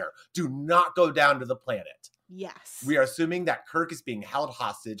they hear. Do not go down to the planet. Yes. We are assuming that Kirk is being held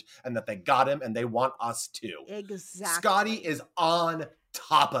hostage and that they got him and they want us to. Exactly. Scotty is on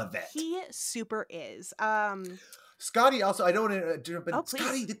top of it. He super is. Scotty also, I don't want to, but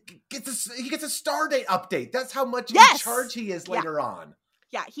Scotty gets a Stardate update. That's how much in charge he is later on.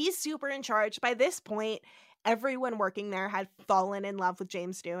 Yeah, he's super in charge. By this point, everyone working there had fallen in love with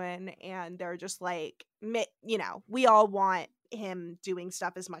James Doohan, and they're just like, we all want him doing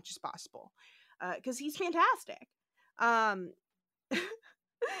stuff as much as possible because he's fantastic.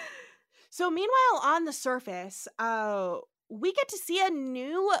 So meanwhile, on the surface, we get to see a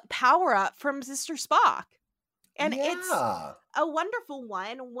new power-up from Sister Spock. And it's a wonderful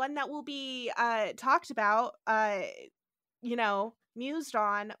one that will be talked about, mused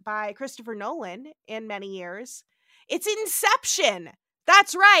on by Christopher Nolan in many years. It's Inception.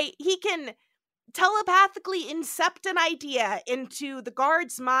 That's right. He can telepathically incept an idea into the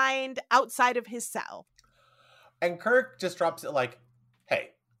guard's mind outside of his cell. And Kirk just drops it like, hey,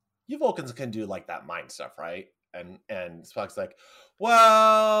 you Vulcans can do like that mind stuff, right? And Spock's like,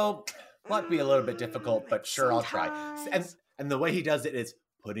 well, might be a little bit difficult, but sure, I'll try. And the way he does it is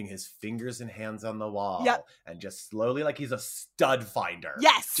putting his fingers and hands on the wall and just slowly, like he's a stud finder.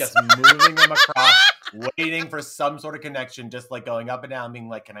 Yes. Just moving them across, waiting for some sort of connection, just like going up and down, being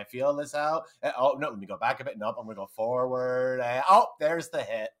like, can I feel this out? Oh, no, let me go back a bit. Nope, I'm going to go forward. There's the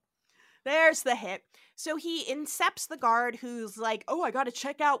hit. There's the hit. So he incepts the guard who's like, oh, I got to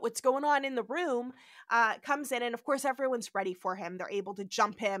check out what's going on in the room, comes in, and of course everyone's ready for him. They're able to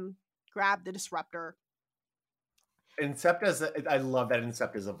jump him, grab the disruptor. Incept I love that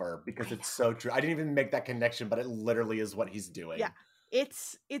incept is a verb because it's so true. I didn't even make that connection, but it literally is what he's doing. Yeah,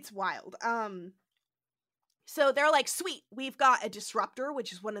 it's wild. So they're like, sweet, we've got a disruptor,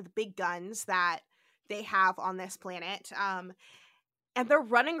 which is one of the big guns that they have on this planet. And they're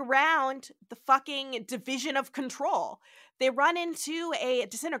running around the fucking division of control. They run into a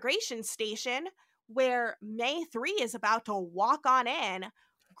disintegration station where May 3 is about to walk on in,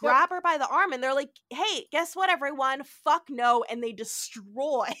 grab her by the arm, and they're like, hey, guess what, everyone? Fuck no. And they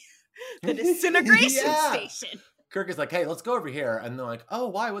destroy the disintegration station. Kirk is like, hey, let's go over here. And they're like, oh,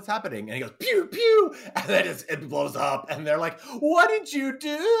 why? What's happening? And he goes, pew, pew. And then it blows up. And they're like, what did you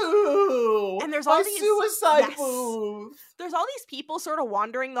do? And there's all these suicide booth. There's all these people sort of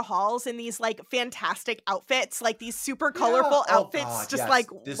wandering the halls in these like fantastic outfits, like these super colorful outfits, like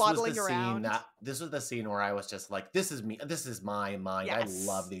waddling around. This was the scene where I was just like, this is me. This is my mind. Yes. I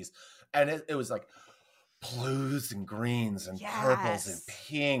love these. And it was like blues and greens and purples and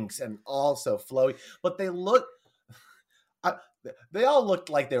pinks and also flowy. But they all looked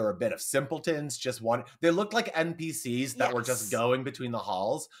like they were a bit of simpletons. They looked like NPCs that were just going between the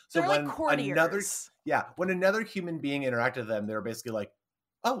halls. So they're when like courtiers. when another human being interacted with them, they were basically like,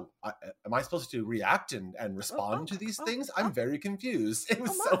 "Oh, am I supposed to react and respond to these things? I'm very confused." It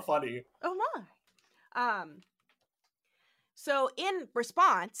was so funny. Oh my. So in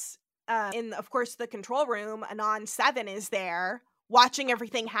response, in of course the control room, Anon 7 is there watching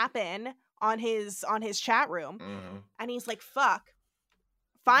everything happen on his chat room. And he's like, fuck,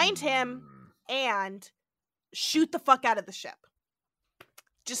 find him and shoot the fuck out of the ship.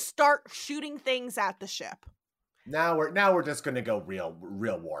 Just start shooting things at the ship. Now we're just gonna go real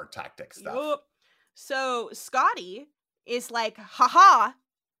war tactic stuff. Yep. So Scotty is like, haha,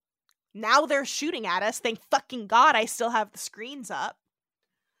 now they're shooting at us. Thank fucking God I still have the screens up.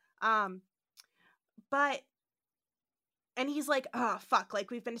 And he's like, oh fuck, like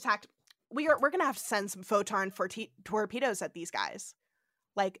we've been attacked. We're gonna have to send some photon torpedoes at these guys.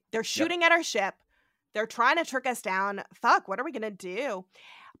 Like, they're shooting at our ship. They're trying to trick us down. Fuck, what are we gonna do?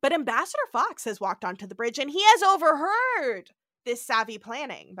 But Ambassador Fox has walked onto the bridge, and he has overheard this savvy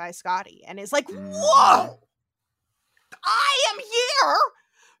planning by Scotty, and is like, whoa! I am here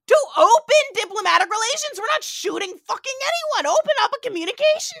to open diplomatic relations. We're not shooting fucking anyone. Open up a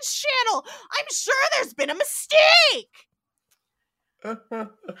communications channel. I'm sure there's been a mistake.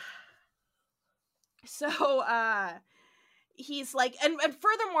 So, he's like, and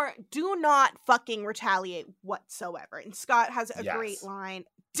furthermore, do not fucking retaliate whatsoever. And Scott has a great line,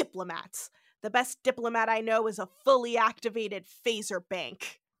 diplomats. The best diplomat I know is a fully activated phaser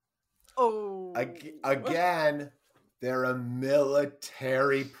bank. Oh. Again, they're a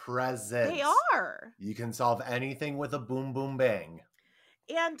military presence. They are. You can solve anything with a boom, boom, bang.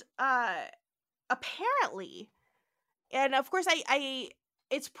 And, apparently, and of course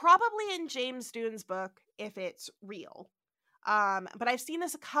it's probably in James Doone's book if it's real. But I've seen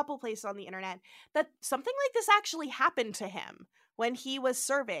this a couple places on the internet that something like this actually happened to him when he was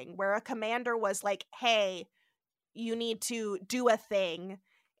serving, where a commander was like, hey, you need to do a thing.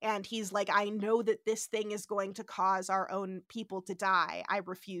 And he's like, I know that this thing is going to cause our own people to die. I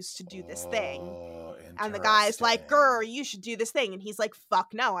refuse to do this thing. And the guy's like, grr, you should do this thing. And he's like,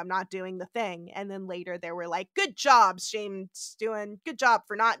 fuck no, I'm not doing the thing. And then later they were like, good job, Shane's doing good job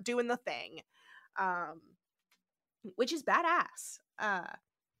for not doing the thing. Which is badass.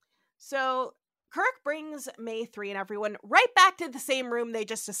 So Kirk brings May 3 and everyone right back to the same room they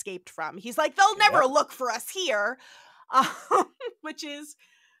just escaped from. He's like, they'll never look for us here. Which is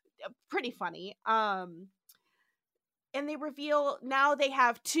pretty funny. And they reveal now they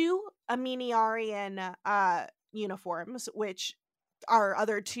have 2 Aminiarian uniforms, which our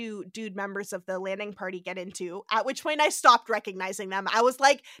other 2 dude members of the landing party get into, at which point I stopped recognizing them. I was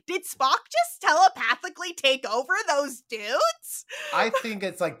like, did Spock just telepathically take over those dudes? I think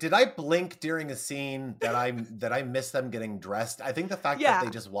it's like, did I blink during a scene that I missed them getting dressed? I think the fact that they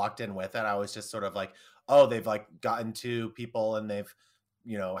just walked in with it, I was just sort of like, oh, they've like gotten 2 people and they've,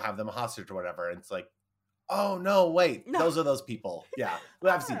 have them hostage or whatever. And it's like, oh no, wait, those are those people. Yeah,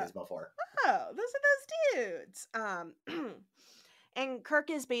 I've seen this before. Oh, those are those dudes. And Kirk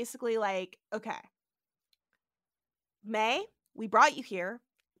is basically like, okay, May, we brought you here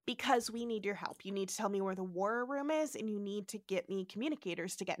because we need your help. You need to tell me where the war room is, and you need to get me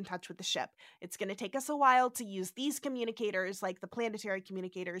communicators to get in touch with the ship. It's going to take us a while to use these communicators, like the planetary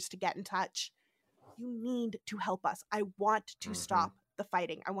communicators, to get in touch. You need to help us. I want to stop the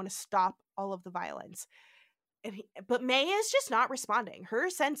fighting. I want to stop all of the violence. But May is just not responding. Her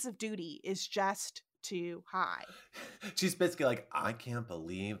sense of duty is just too high. She's basically like, I can't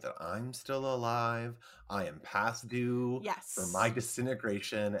believe that I'm still alive. I am past due for my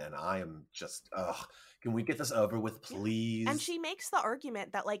disintegration, and I am just, can we get this over with, please? And she makes the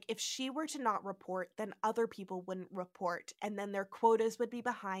argument that, like, if she were to not report, then other people wouldn't report, and then their quotas would be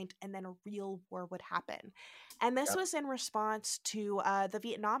behind, and then a real war would happen. And this was in response to the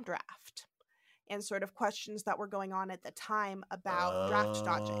Vietnam draft and sort of questions that were going on at the time about draft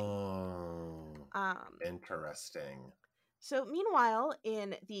dodging. Interesting. So meanwhile,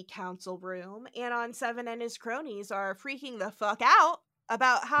 in the council room, Anon 7 and his cronies are freaking the fuck out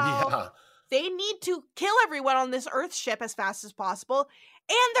about how They need to kill everyone on this Earth ship as fast as possible,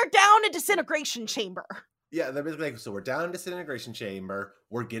 and they're down a disintegration chamber. Yeah, they're basically like, so we're down a disintegration chamber.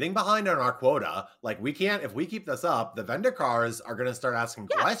 We're getting behind on our quota. Like, we can't, if we keep this up, the vendor cars are going to start asking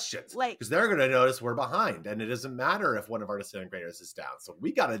questions. Like, because they're going to notice we're behind. And it doesn't matter if one of our disintegrators is down. So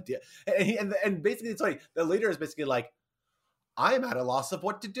we got to deal. And basically, it's like, the leader is basically like, I'm at a loss of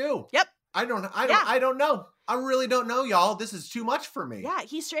what to do. Yep. I don't know. I really don't know, y'all. This is too much for me. Yeah,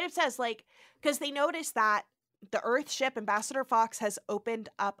 he straight up says, like, because they notice that the Earth ship, Ambassador Fox, has opened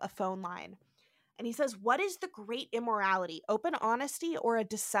up a phone line. And he says, what is the great immorality? Open honesty or a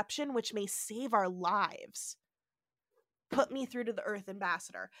deception which may save our lives? Put me through to the Earth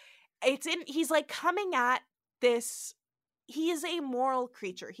Ambassador. He's like coming at this. He is a moral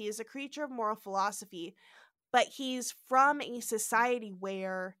creature. He is a creature of moral philosophy, but he's from a society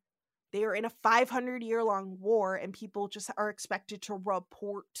where they are in a 500-year-long war and people just are expected to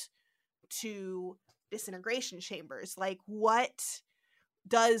report to disintegration chambers. Like, what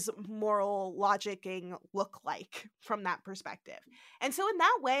does moral logicking look like from that perspective? And so in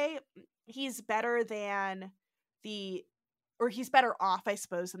that way, he's better off, I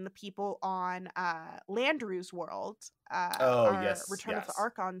suppose, than the people on Landru's world, Return of the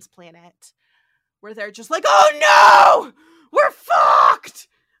Archon's planet, where they're just like, oh no, we're fucked.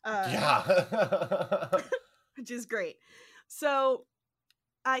 Which is great. So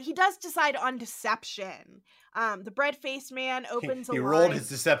he does decide on deception. The bread-faced man opens a line. He rolled his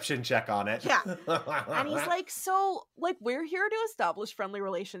deception check on it. Yeah. And he's like, so, like, we're here to establish friendly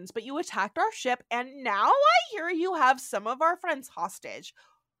relations, but you attacked our ship, and now I hear you have some of our friends hostage.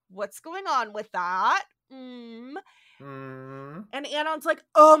 What's going on with that? And Anon's like,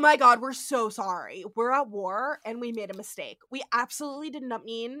 oh my god, we're so sorry. We're at war, and we made a mistake. We absolutely did not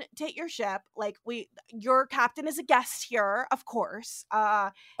mean to hit your ship. Like, your captain is a guest here, of course.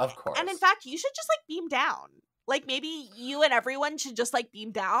 Of course. And in fact, you should just, like, beam down. Like, maybe you and everyone should just, like,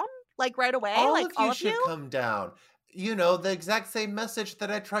 beam down, like, right away. All like, of all you of should you come down. You know, the exact same message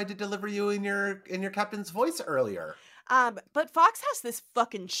that I tried to deliver you in your captain's voice earlier. But Fox has this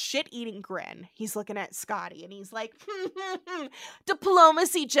fucking shit-eating grin. He's looking at Scotty, and he's like,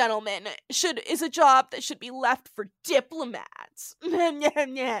 diplomacy, gentlemen, is a job that should be left for diplomats.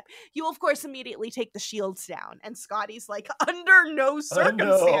 You, of course, immediately take the shields down, and Scotty's like, under no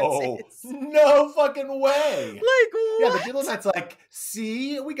circumstances. No fucking way. Like, what? Yeah, the diplomat's like,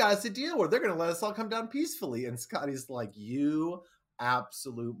 see, we got us a deal where they're going to let us all come down peacefully. And Scotty's like, you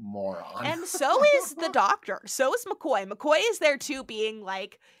absolute moron. And so is the doctor. So is McCoy. McCoy is there too, being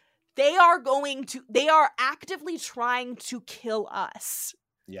like, they are actively trying to kill us.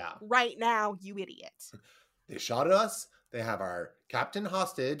 Yeah. Right now, you idiot. They shot at us. They have our captain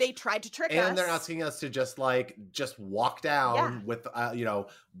hostage. They tried to trick us. And they're asking us to just walk down with,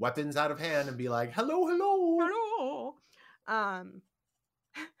 weapons out of hand and be like, hello.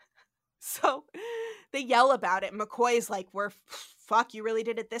 So they yell about it. McCoy's like, fuck, you really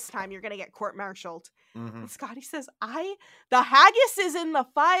did it this time. You're going to get court-martialed. Mm-hmm. And Scotty says, the haggis is in the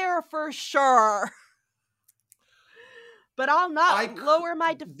fire for sure. But I'll not lower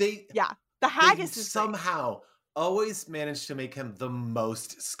my... the haggis is somehow always managed to make him the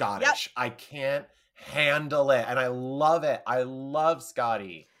most Scottish. Yep. I can't handle it. And I love it. I love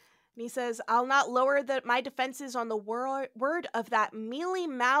Scotty. And he says, I'll not lower my defenses on the word of that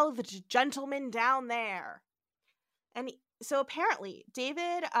mealy-mouthed gentleman down there. And so apparently,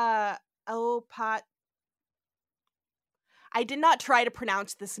 David Opat... I did not try to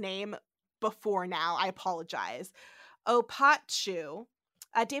pronounce this name before now. I apologize. Opachu.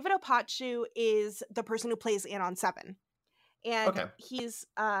 David Opachu is the person who plays Anon 7. And he's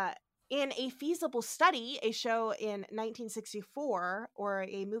in A Feasible Study, a show in 1964, or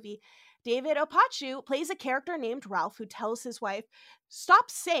a movie. David Opachu plays a character named Ralph who tells his wife,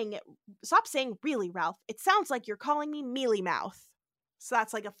 stop saying really, Ralph. It sounds like you're calling me mealy mouth. So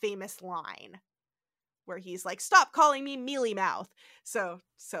that's like a famous line where he's like, stop calling me mealy mouth. So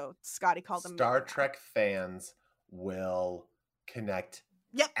Scotty called him Star Trek fans will connect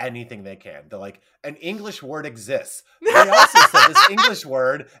anything they can. They're like, an English word exists. They also said this English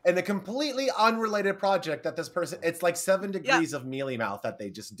word in a completely unrelated project that this person, it's like 7 degrees of mealy mouth that they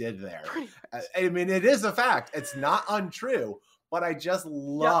just did there. I mean, it is a fact. It's not untrue, but I just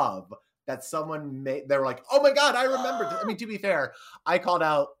love that someone they were like, oh my God, I remember this. I mean, to be fair, I called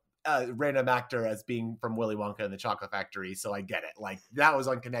out random actor as being from Willy Wonka and the Chocolate Factory, so I get it. Like, that was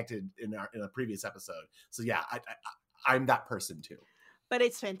unconnected in a previous episode. So yeah, I'm that person too. But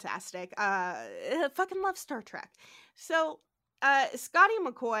it's fantastic. I fucking love Star Trek. So Scotty and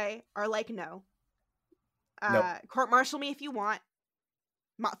McCoy are like, no. Nope. Court-martial me if you want.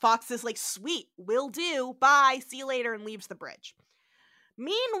 Fox is like, sweet, will do, bye, see you later, and leaves the bridge.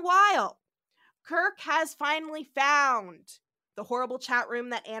 Meanwhile, Kirk has finally found the horrible chat room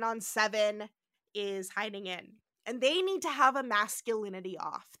that Anon 7 is hiding in. And they need to have a masculinity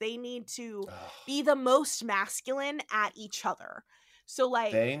off. They need to be the most masculine at each other. So,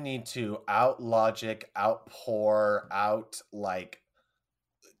 like... They need to out-logic, out-pour, out-like...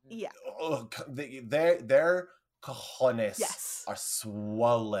 Yeah. Their cojones are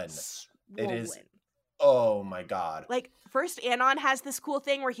swollen. It is... Oh my god. Like, first Anon has this cool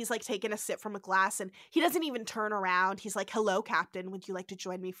thing where he's like taking a sip from a glass and he doesn't even turn around. He's like, hello, Captain, would you like to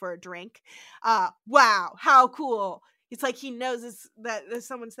join me for a drink? Wow, how cool. It's like he knows that there's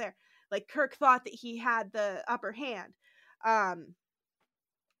someone's there. Like, Kirk thought that he had the upper hand.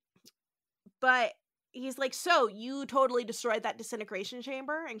 But he's like, so you totally destroyed that disintegration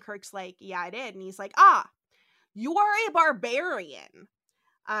chamber? And Kirk's like, yeah, I did. And he's like, you are a barbarian.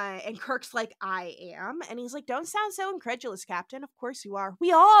 And Kirk's like, I am. And he's like, don't sound so incredulous, Captain. Of course you are.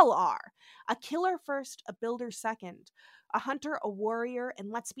 We all are. A killer first, a builder second, a hunter, a warrior, and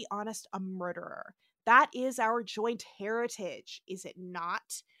let's be honest, a murderer. That is our joint heritage, is it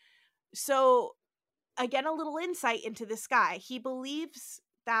not? So, again, a little insight into this guy. He believes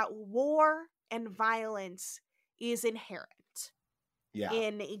that war and violence is inherent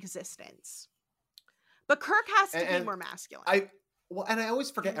in existence. But Kirk has to be more masculine. Well, and I always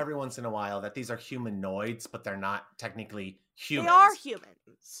forget every once in a while that these are humanoids, but they're not technically humans. They are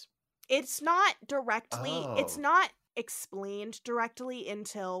humans. It's not directly, it's not explained directly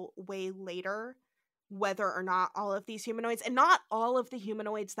until way later whether or not all of these humanoids, and not all of the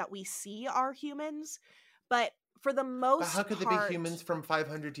humanoids that we see are humans, but for the most part... But how could they be humans from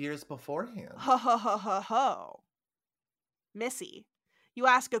 500 years beforehand? Ho, ho, ho, ho, ho. Missy, you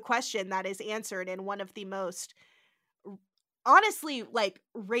ask a question that is answered in one of the most... honestly, like,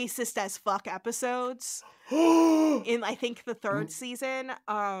 racist as fuck episodes in, I think, the 3rd season.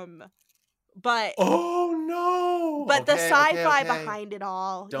 But oh no! But the sci-fi behind it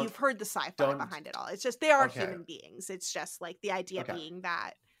all, you've heard the sci-fi behind it all. It's just they are human beings. It's just like the idea being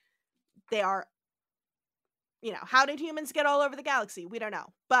that they are, you know, how did humans get all over the galaxy? We don't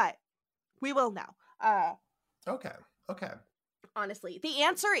know, but we will know. Okay. Honestly, the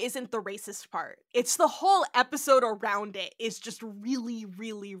answer isn't the racist part. It's the whole episode around it is just really,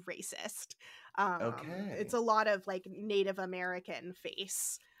 really racist. It's a lot of like Native American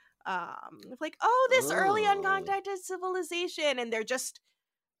face. Like, oh, this early uncontacted civilization, and they're just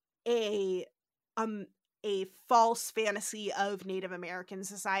a false fantasy of Native American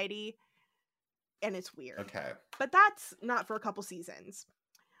society, and it's weird. Okay. But that's not for a couple seasons.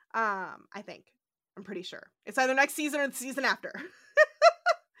 I think. I'm pretty sure. It's either next season or the season after.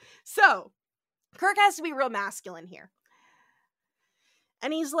 So, Kirk has to be real masculine here.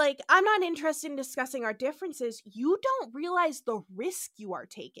 And he's like, I'm not interested in discussing our differences. You don't realize the risk you are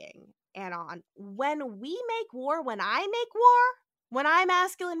taking, Anon. When we make war, when I make war, when I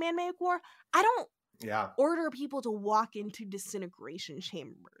masculine man make war, I don't order people to walk into disintegration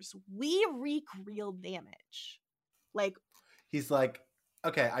chambers. We wreak real damage. Like, he's like,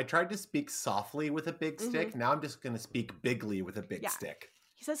 okay, I tried to speak softly with a big stick. Now I'm just going to speak bigly with a big stick.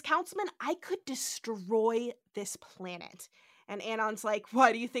 He says, Councilman, I could destroy this planet. And Anon's like,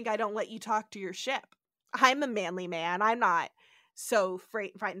 why do you think I don't let you talk to your ship? I'm a manly man. I'm not so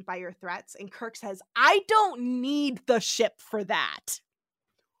frightened by your threats. And Kirk says, I don't need the ship for that.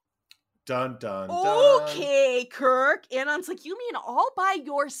 Dun, dun, dun. Okay, Kirk. Anon's like, you mean all by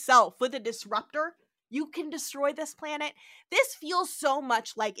yourself with a disruptor? You can destroy this planet? This feels so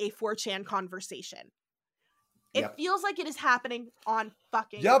much like a 4chan conversation. It feels like it is happening on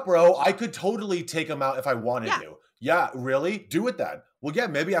fucking... Yeah, bro. I could totally take him out if I wanted to. Yeah, really? Do it then. Well, yeah,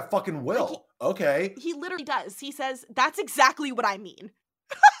 maybe I fucking will. Okay. He literally does. He says, that's exactly what I mean.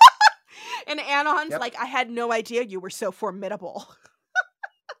 And Anon's like, I had no idea you were so formidable.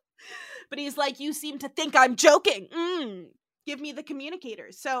 But he's like, you seem to think I'm joking. Give me the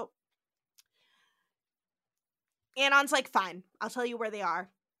communicators. So... Anon's like, fine, I'll tell you where they are.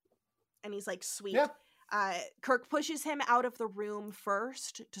 And he's like, sweet. Yeah. Kirk pushes him out of the room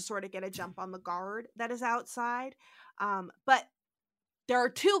first to sort of get a jump on the guard that is outside. But there are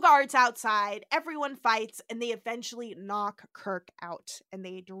 2 guards outside. Everyone fights, and they eventually knock Kirk out. And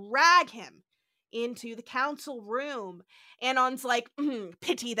they drag him into the council room. Anon's like,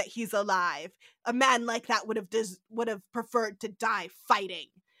 pity that he's alive. A man like that would have preferred to die fighting.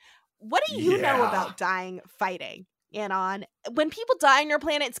 What do you know about dying fighting, Anon? When people die on your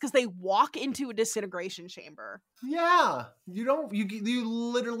planet, it's because they walk into a disintegration chamber. Yeah. You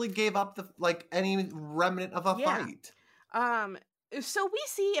literally gave up any remnant of a fight. So we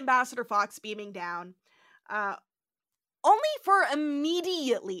see Ambassador Fox beaming down, only for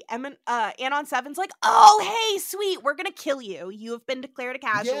immediately Anon 7's like, oh, hey, sweet, we're gonna kill you. You have been declared a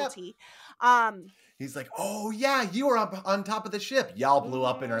casualty. Yep. He's like, oh, yeah, you were up on top of the ship. Y'all blew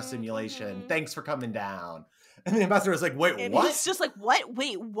up in our simulation. Thanks for coming down. And the ambassador is like, wait, and what? He's just like, what?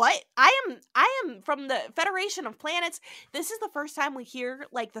 Wait, what? I am from the Federation of Planets. This is the first time we hear,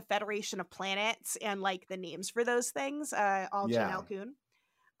 like, the Federation of Planets and, like, the names for those things. All Jane Alcoon.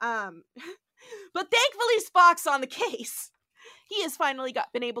 But thankfully, Spock's on the case. He has finally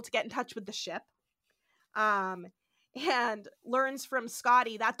been able to get in touch with the ship. And learns from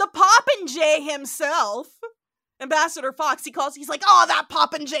Scotty that the Popinjay himself, Ambassador Fox, he's like, oh, that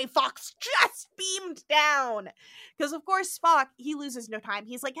Popinjay Fox just beamed down. Because, of course, Spock, he loses no time.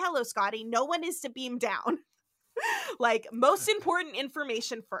 He's like, hello, Scotty, no one is to beam down. Like, most important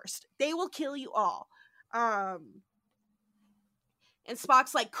information first. They will kill you all. And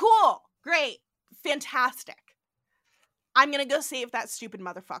Spock's like, cool, great, fantastic. I'm gonna go save that stupid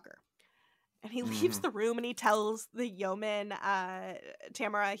motherfucker. And he leaves the room and he tells the yeoman,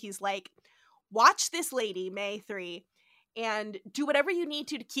 Tamara, he's like, watch this lady, May 3, and do whatever you need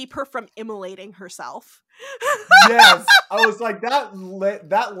to keep her from immolating herself. Yes, I was like, that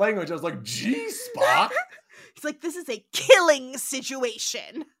language, I was like, gee, Spock. He's like, this is a killing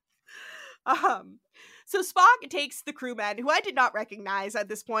situation. So Spock takes the crewmen, who I did not recognize at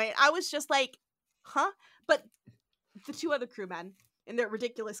this point. I was just like, huh? But the two other crewmen, in their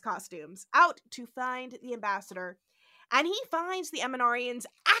ridiculous costumes, out to find the ambassador, and he finds the Eminarians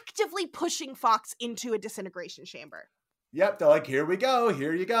actively pushing Fox into a disintegration chamber. Yep, they're like, here we go,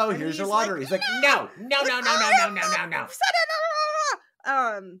 here you go, and here's your lottery. He's like, no.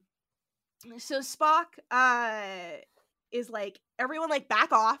 So Spock is like, everyone, like,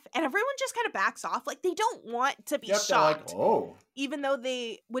 back off, and everyone just kind of backs off. Like, they don't want to be shocked, like, oh, even though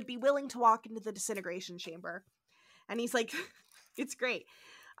they would be willing to walk into the disintegration chamber. And he's like, it's great.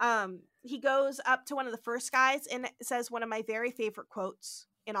 He goes up to one of the first guys and says one of my very favorite quotes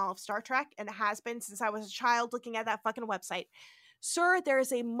in all of Star Trek, and it has been since I was a child looking at that fucking website. Sir, there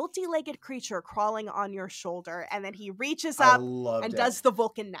is a multi-legged creature crawling on your shoulder. And then he reaches up and does the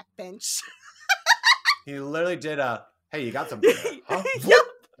Vulcan neck pinch. He literally did hey, you got something there, huh? Yep.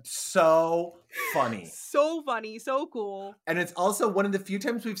 So funny. So funny. So cool. And it's also one of the few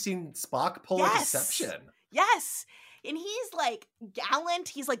times we've seen Spock pull a deception. Yes. And he's, like, gallant.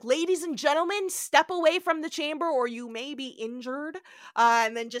 He's like, ladies and gentlemen, step away from the chamber or you may be injured.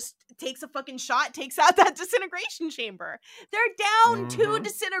 And then just takes a fucking shot, takes out that disintegration chamber. They're down 2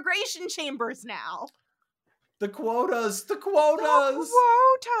 disintegration chambers now. The quotas.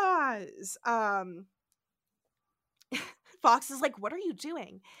 Fox is like, what are you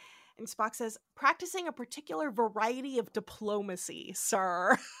doing? And Spock says, practicing a particular variety of diplomacy,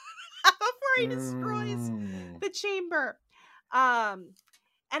 sir. Before he destroys the chamber. And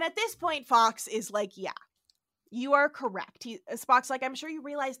at this point, Fox is like, yeah, you are correct. Spock's like, I'm sure you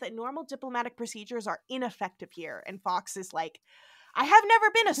realize that normal diplomatic procedures are ineffective here. And Fox is like, I have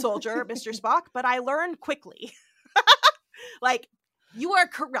never been a soldier, Mr. Spock, but I learned quickly. Like, you are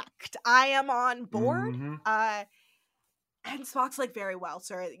correct. I am on board. And Spock's like, very well,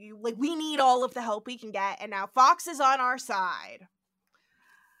 sir. We need all of the help we can get. And now Fox is on our side.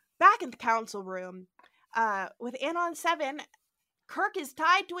 Back in the council room, with Anon 7, Kirk is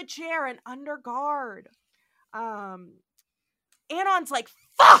tied to a chair and under guard. Anon's like,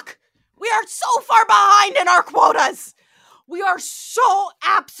 fuck! We are so far behind in our quotas! We are so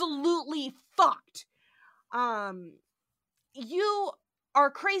absolutely fucked. You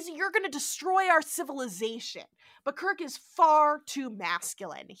are crazy. You're gonna destroy our civilization. But Kirk is far too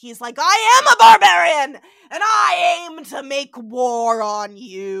masculine. He's like, I am a barbarian, and I aim to make war on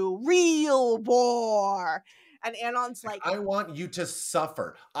you. Real war. And Anon's like, I want you to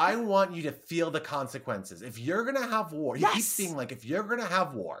suffer. I want you to feel the consequences. If you're going to have war, he keeps being like, if you're going to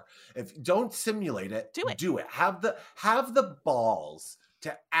have war, don't simulate it. Do it. Have the balls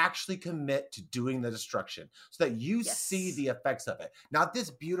to actually commit to doing the destruction so that you see the effects of it. Not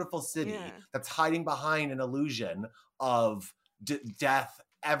this beautiful city that's hiding behind an illusion of death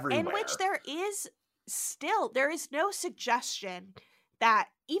everywhere. In which there is no suggestion that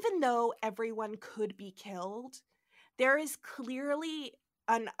even though everyone could be killed, there is clearly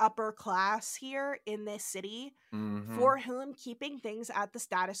an upper class here in this city for whom keeping things at the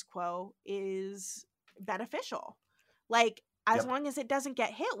status quo is beneficial. Like, as long as it doesn't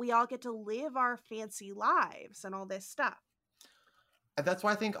get hit, we all get to live our fancy lives and all this stuff. And that's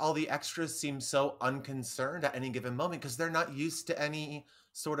why I think all the extras seem so unconcerned at any given moment, because they're not used to any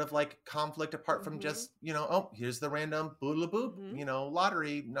sort of like conflict apart from just, oh, here's the random boodle boop,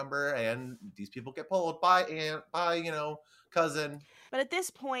 lottery number, and these people get pulled by aunt, by, cousin. But at this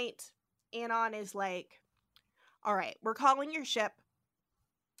point, Anon is like, all right, we're calling your ship,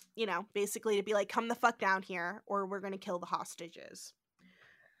 basically to be like, come the fuck down here or we're going to kill the hostages.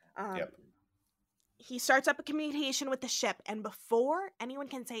 Yep. He starts up a communication with the ship, and before anyone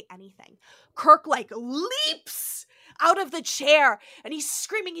can say anything, Kirk, leaps out of the chair, and he's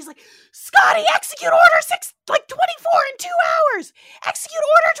screaming. He's like, Scotty, execute order 24 in 2 hours! Execute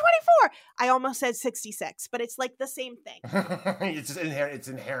order 24! I almost said 66, but it's like the same thing. It's just inherent. It's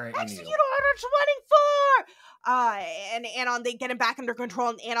inherent in you. Execute order 24! And Anon, they get him back under control,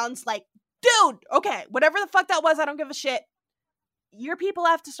 and Anon's like, dude, okay, whatever the fuck that was, I don't give a shit. Your people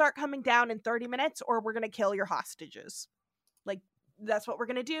have to start coming down in 30 minutes or we're going to kill your hostages. That's what we're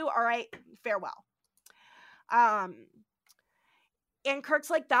going to do. All right, farewell. And Kirk's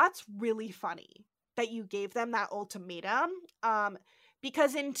like, that's really funny that you gave them that ultimatum.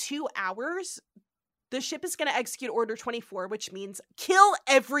 Because in 2 hours, the ship is going to execute Order 24, which means kill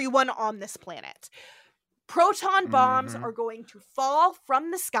everyone on this planet. Proton bombs are going to fall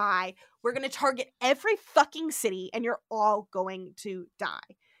from the sky. We're going to target every fucking city, and you're all going to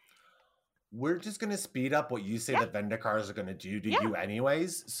die. We're just going to speed up what you say the Vendicars are going to do to you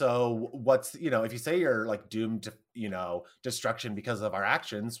anyways. So what's, if you say you're doomed to, destruction because of our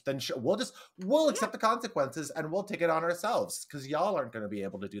actions, then we'll accept the consequences and we'll take it on ourselves because y'all aren't going to be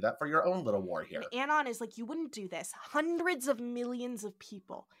able to do that for your own little war here. And Anon is like, you wouldn't do this. Hundreds of millions of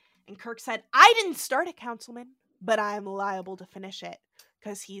people. And Kirk said, I didn't start it, Councilman, but I'm liable to finish it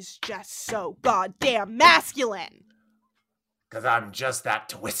because he's just so goddamn masculine. Because I'm just that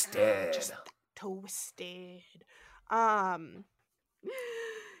twisted.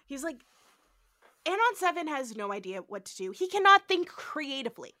 He's like, Anon 7 has no idea what to do. He cannot think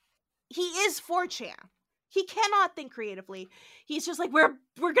creatively. He is 4chan. He cannot think creatively. He's just like, the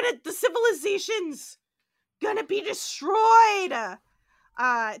civilization's gonna be destroyed.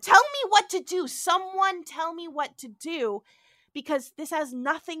 Tell me what to do. Someone tell me what to do, because this has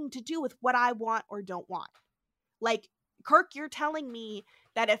nothing to do with what I want or don't want. Kirk, you're telling me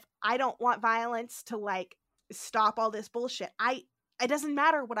that if I don't want violence to stop all this bullshit, it doesn't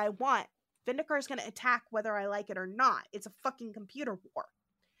matter what I want. Vindicar's gonna attack whether I like it or not. It's a fucking computer war.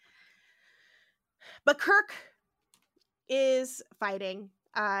 But Kirk is fighting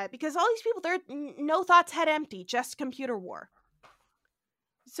because all these people, they're no thoughts head empty, just computer war.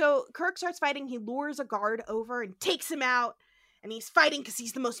 So Kirk starts fighting. He lures a guard over and takes him out. And he's fighting because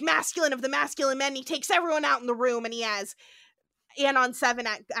he's the most masculine of the masculine men. He takes everyone out in the room, and he has Anon 7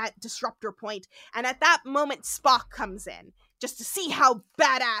 at disruptor point. And at that moment, Spock comes in just to see how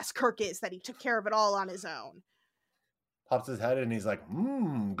badass Kirk is, that he took care of it all on his own. Pops his head and he's like,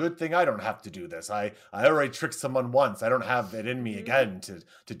 good thing I don't have to do this. I already tricked someone once. I don't have it in me again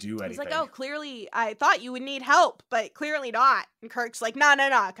to do anything. He's like, oh, clearly I thought you would need help, but clearly not. And Kirk's like, no,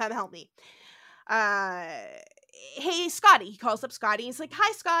 come help me. Hey, Scotty. He calls up Scotty. He's like,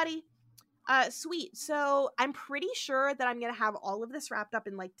 hi, Scotty. Sweet. So I'm pretty sure that I'm going to have all of this wrapped up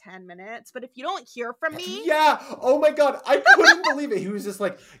in 10 minutes. But if you don't hear from me. Yeah. Oh my God. I couldn't believe it. He was just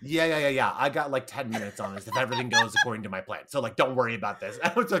like, yeah. I got 10 minutes on this if everything goes according to my plan. So don't worry about this.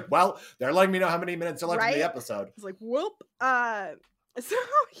 I was like, well, they're letting me know how many minutes are left in the episode. He's like, whoop. So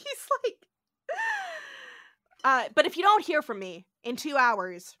he's like, but if you don't hear from me in 2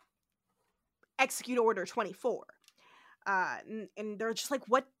 hours, execute Order 24. And they're just like,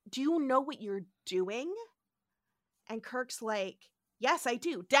 what, do you know what you're doing? And Kirk's like, yes, I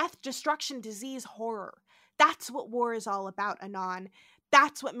do. Death, destruction, disease, horror. That's what war is all about, Anon.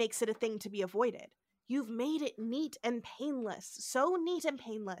 That's what makes it a thing to be avoided. You've made it neat and painless, so neat and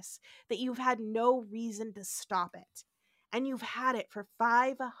painless that you've had no reason to stop it. And you've had it for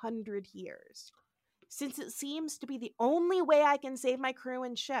 500 years. Since it seems to be the only way I can save my crew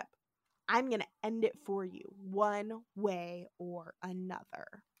and ship, I'm going to end it for you, one way or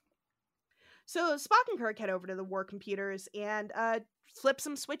another. So Spock and Kirk head over to the war computers and flip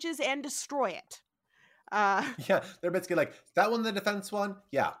some switches and destroy it. Yeah, they're basically like, that one the defense one?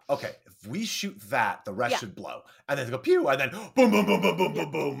 Yeah, okay. If we shoot that, the rest should blow. And then they go pew, and then boom, boom, boom, boom, boom,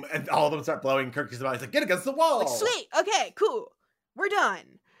 boom, boom. And all of them start blowing. Kirk is about, he's like, get against the wall. Sweet, okay, cool. We're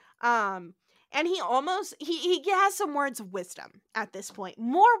done. And he has some words of wisdom at this point.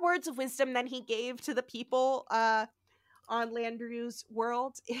 More words of wisdom than he gave to the people on Landru's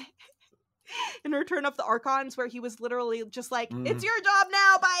world in Return of the Archons, where he was literally just like, it's your job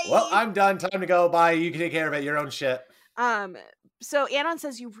now, bye! Well, I'm done. Time to go. Bye. You can take care of it. Your own shit. So Anon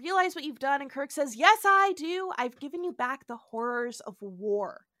says, you realize what you've done? And Kirk says, yes, I do. I've given you back the horrors of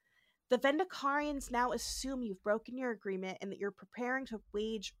war. The Vendicarians now assume you've broken your agreement and that you're preparing to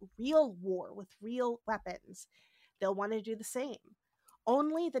wage real war with real weapons. They'll want to do the same.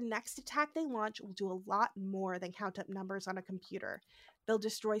 Only the next attack they launch will do a lot more than count up numbers on a computer. They'll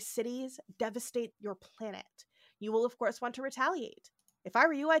destroy cities, devastate your planet. You will, of course, want to retaliate. If I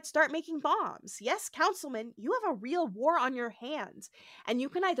were you, I'd start making bombs. Yes, Councilman, you have a real war on your hands, and you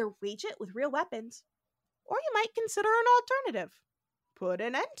can either wage it with real weapons, or you might consider an alternative. Put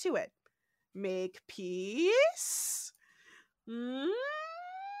an end to it. Make peace?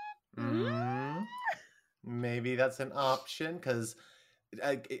 Maybe that's an option, because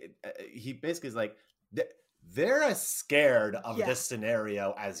he basically is like, they're as scared of this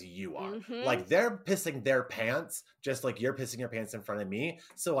scenario as you are. Like, they're pissing their pants just like you're pissing your pants in front of me.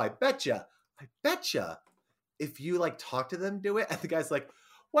 So I betcha, if you like talk to them, do it. And the guy's like,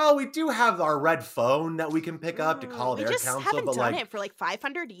 well, we do have our red phone that we can pick up to call their council. We just haven't done it for like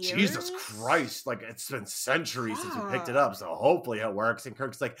 500 years. Jesus Christ, like it's been centuries since we picked it up, so hopefully it works. And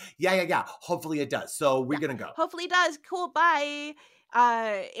Kirk's like, yeah, hopefully it does. So we're gonna go. Hopefully it does. Cool, bye.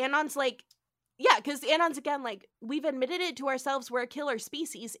 Anon's like, yeah, because Anon's again like, we've admitted it to ourselves, we're a killer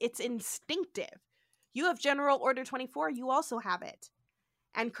species. It's instinctive. You have General Order 24, you also have it.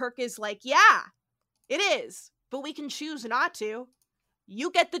 And Kirk is like, yeah, it is, but we can choose not to.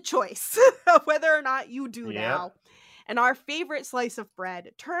 You get the choice of whether or not you do now. And our favorite slice of bread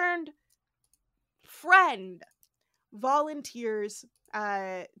turned friend volunteers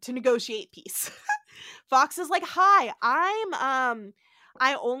to negotiate peace. Fox is like, hi,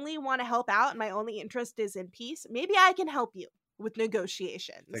 I only want to help out and my only interest is in peace. Maybe I can help you with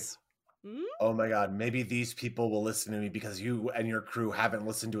negotiations. Oh my God, maybe these people will listen to me because you and your crew haven't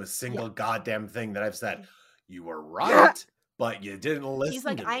listened to a single goddamn thing that I've said. You were right. But you didn't listen. He's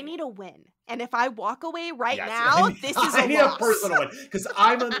like, to I me. need a win. And if I walk away now, this is a loss. I need a personal win. Because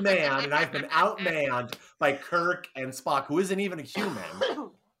I'm a man and I've been outmanned by Kirk and Spock, who isn't even a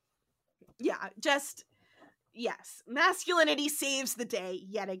human. Yes. Masculinity saves the day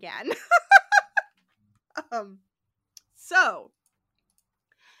yet again. So,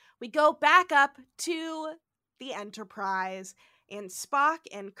 we go back up to the Enterprise. And Spock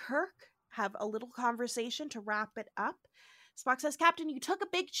and Kirk have a little conversation to wrap it up. Spock says, Captain, you took a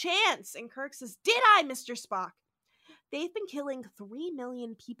big chance. And Kirk says, did I, Mr. Spock? They've been killing 3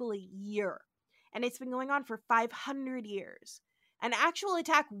 million people a year. And it's been going on for 500 years. An actual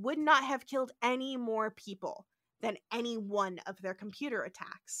attack would not have killed any more people than any one of their computer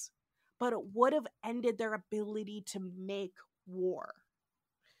attacks. But it would have ended their ability to make war.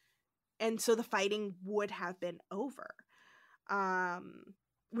 And so the fighting would have been over.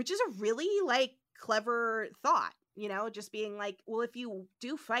 Which is a really, clever thought. You know, just being like, well, if you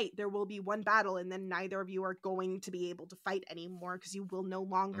do fight, there will be one battle and then neither of you are going to be able to fight anymore because you will no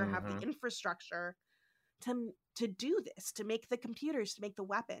longer have the infrastructure to do this, to make the computers, to make the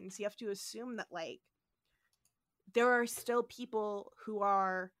weapons. You have to assume that, there are still people who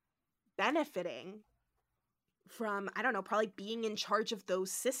are benefiting from, I don't know, probably being in charge of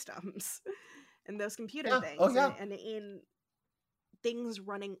those systems and those computer things. And in things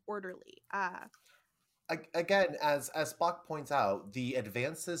running orderly. Again, as Spock points out, the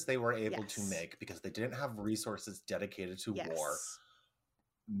advances they were able to make because they didn't have resources dedicated to war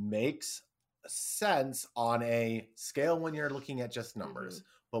makes sense on a scale when you're looking at just numbers.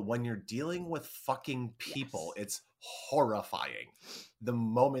 But when you're dealing with fucking people, it's horrifying. The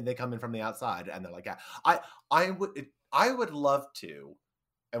moment they come in from the outside and they're like, I would love to,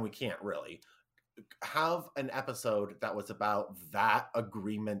 and we can't really, have an episode that was about that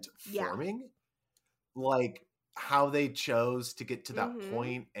agreement forming. Like how they chose to get to that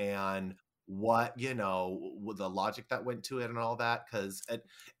point and what, the logic that went to it and all that. Because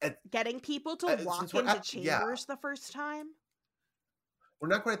getting people to walk into chambers the first time. We're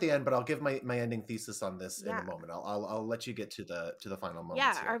not quite at the end, but I'll give my ending thesis on this in a moment. I'll let you get to the final moments.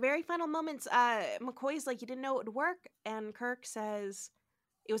 Yeah, our very final moments. McCoy's like, you didn't know it would work, and Kirk says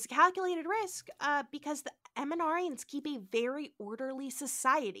it was a calculated risk because the Eminarians keep a very orderly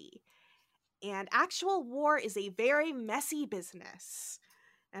society. And actual war is a very messy business.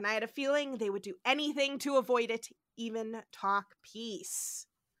 And I had a feeling they would do anything to avoid it, even talk peace.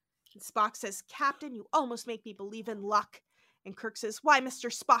 And Spock says, Captain, you almost make me believe in luck. And Kirk says, why,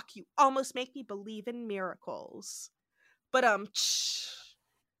 Mr. Spock, you almost make me believe in miracles. But,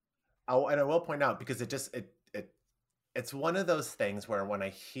 Oh, and I will point out, because it's one of those things where when I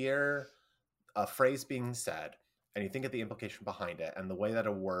hear a phrase being said, and you think of the implication behind it, and the way that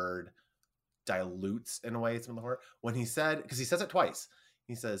a word dilutes in a way some of the horror. When he said, because he says it twice,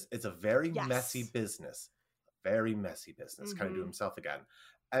 he says it's a very messy business, kind of to himself again.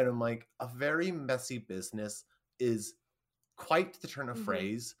 And I'm like, a very messy business is quite the turn of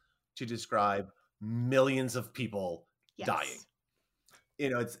phrase to describe millions of people dying. You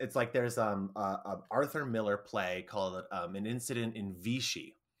know, it's like there's a Arthur Miller play called An Incident in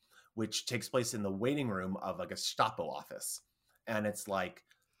Vichy, which takes place in the waiting room of a Gestapo office. And it's like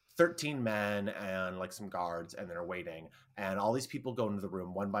 13 men and like some guards, and they're waiting. And all these people go into the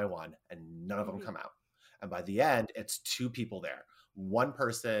room one by one, and none of them come out. And by the end, it's 2 people there. One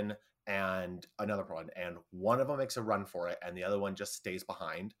person and another one. And one of them makes a run for it, and the other one just stays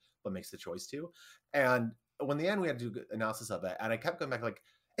behind, but makes the choice to. And when the end, we had to do analysis of it. And I kept going back like,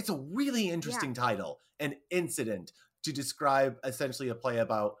 it's a really interesting title, An Incident, to describe essentially a play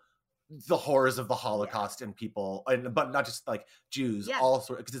about the horrors of the Holocaust and people, but not just like Jews, all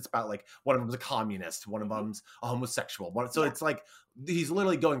sorts, because it's about like one of them's a communist, one of them's a homosexual. So it's like he's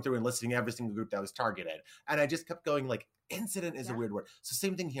literally going through and listing every single group that was targeted. And I just kept going like, incident is a weird word. So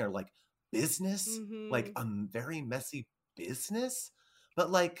same thing here, like business, like a very messy business,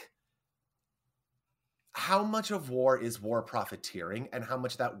 but like how much of war is war profiteering, and how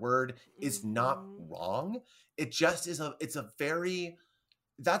much that word is not wrong. It just is it's a very,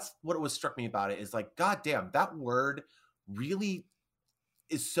 that's what was struck me about it, is like, God damn, that word really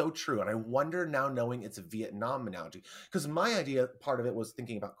is so true. And I wonder now, knowing it's a Vietnam analogy, because my idea, part of it was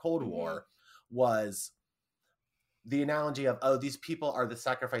thinking about Cold War, was the analogy of, oh, these people are the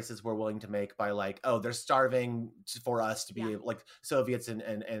sacrifices we're willing to make by like, oh, they're starving for us to be able, like Soviets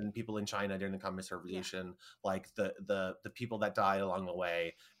and people in China during the Communist Revolution, like the people that died along the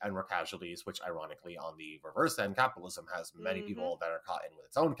way and were casualties, which ironically on the reverse end, capitalism has many people that are caught in with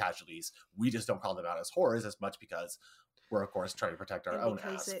its own casualties. We just don't call them out as horrors as much because we're of course trying to protect our own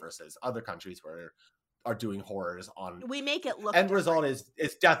ass versus other countries where are doing horrors on. We make it look end result is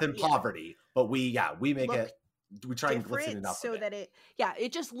death and poverty, but we make it. We try and glitz it up so that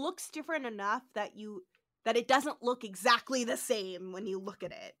it just looks different enough that it doesn't look exactly the same when you look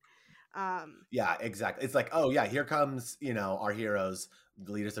at it. Yeah, exactly. It's like, oh yeah, here comes, you know, our heroes,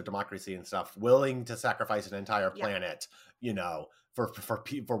 the leaders of democracy and stuff, willing to sacrifice an entire planet, you know, for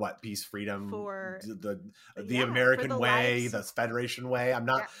what, peace, freedom, for the American way, the Federation way. I'm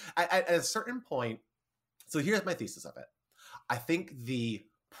not at a certain point. So here's my thesis of it. I think the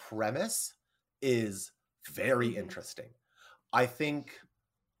premise is very interesting. I think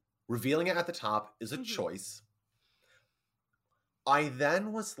revealing it at the top is a choice. I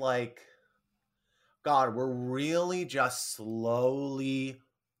then was like, God, we're really just slowly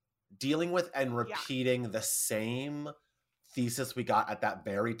dealing with and repeating the same thesis we got at that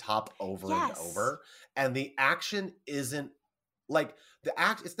very top over and over. And the action isn't like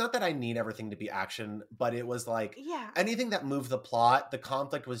it's not that I need everything to be action, but it was like anything that moved the plot, the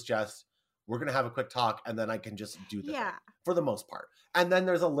conflict was just, we're going to have a quick talk and then I can just do the thing for the most part. And then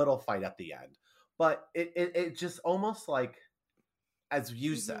there's a little fight at the end. But it just almost like, as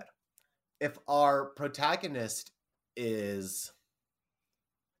you said, if our protagonist is...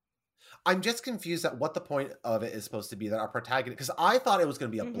 I'm just confused at what the point of it is supposed to be, that our protagonist... Because I thought it was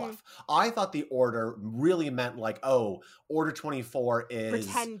going to be a bluff. I thought the order really meant like, oh, Order 24 is...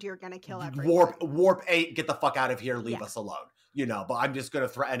 Pretend you're going to kill everyone. Warp 8, get the fuck out of here, leave us alone. You know, but I'm just going to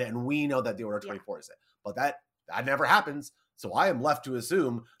threaten it, and we know that the Order 24 is it. But that never happens. So I am left to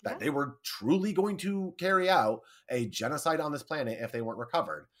assume that they were truly going to carry out a genocide on this planet if they weren't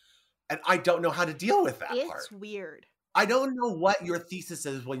recovered. And I don't know how to deal with that part. It's weird. I don't know what your thesis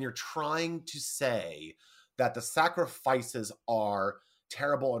is when you're trying to say that the sacrifices are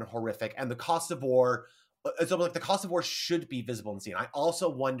terrible and horrific, and the cost of war... So like the cost of war should be visible and seen. I also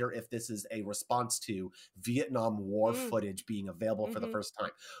wonder if this is a response to Vietnam War footage being available for the first time.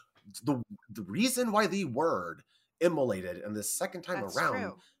 The reason why the word immolated and the second time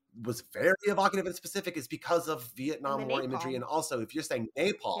around was very evocative and specific is because of Vietnam War imagery. And also, if you're saying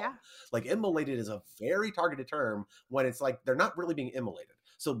napalm, like immolated is a very targeted term when it's like they're not really being immolated.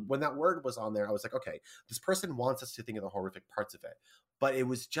 So when that word was on there, I was like, okay, this person wants us to think of the horrific parts of it. But it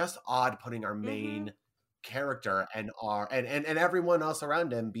was just odd putting our main character and everyone else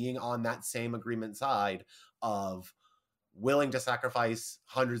around him being on that same agreement side of willing to sacrifice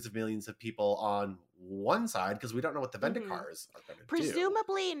hundreds of millions of people on one side, because we don't know what the Vendicars are going to do.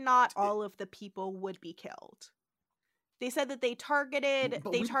 Presumably not all of the people would be killed. They said that they targeted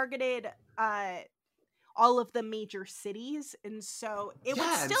all of the major cities, and so it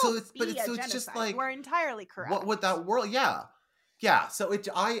would still be a genocide. Just like, we're entirely correct. What would that world so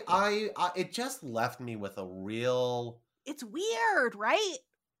it just left me with a real... It's weird, right?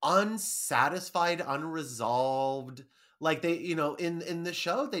 unsatisfied, unresolved. Like they, in the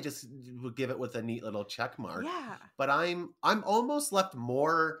show, they just would give it with a neat little check mark. Yeah. But I'm almost left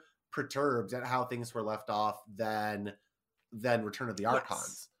more perturbed at how things were left off than Return of the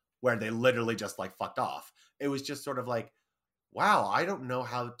Archons, where they literally just like fucked off. It was just sort of like, wow, I don't know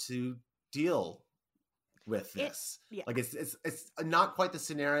how to deal with this. Like it's not quite the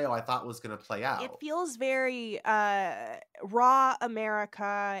scenario I thought was going to play out. It feels very raw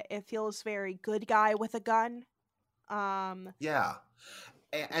America. It feels very good guy with a gun. Yeah.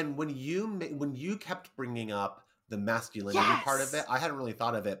 And when you kept bringing up the masculinity part of it, I hadn't really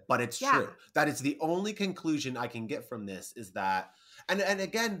thought of it, but it's true. That is the only conclusion I can get from this, is that, and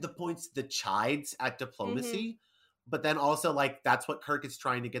again, the chides at diplomacy, but then also like that's what Kirk is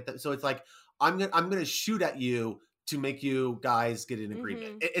trying to get them. So it's like, I'm gonna shoot at you to make you guys get an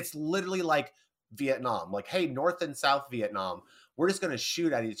agreement. It's literally like Vietnam, like, hey, North and South Vietnam, we're just gonna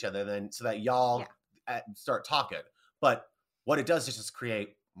shoot at each other then, so that y'all start talking. But what it does is just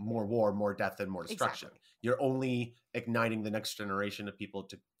create more war, more death, and more destruction. Exactly. You're only igniting the next generation of people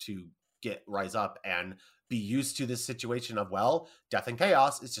to rise up and be used to this situation of, well, death and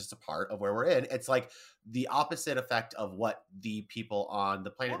chaos is just a part of where we're in. It's like the opposite effect of what the people on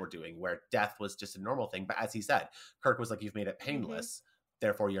the planet were doing, where death was just a normal thing. But as he said, Kirk was like, you've made it painless.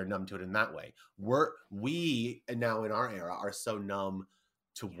 Therefore, you're numb to it in that way. We now in our era are so numb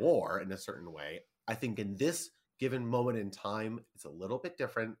to war in a certain way. I think in this given moment in time, it's a little bit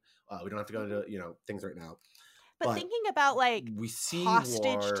different. We don't have to go into things right now. But thinking about like we see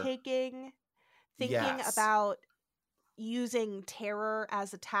hostage taking, thinking about using terror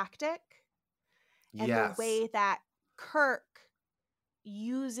as a tactic, and the way that Kirk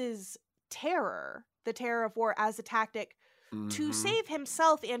uses terror, the terror of war, as a tactic to save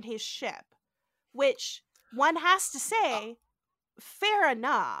himself and his ship, which one has to say, fair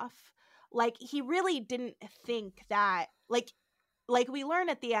enough. Like, he really didn't think that, like we learn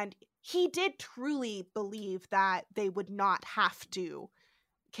at the end, he did truly believe that they would not have to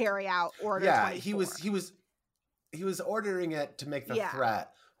carry out Order 24. He was ordering it to make the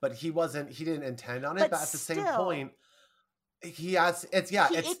threat, but he didn't intend on it. But at the same point,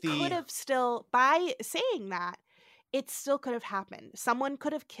 could have still, by saying that, it still could have happened. Someone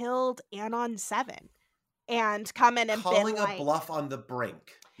could have killed Anon 7 and come in and calling been a bluff on the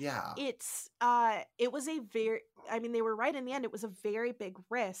brink. Yeah. It was a very, they were right in the end. It was a very big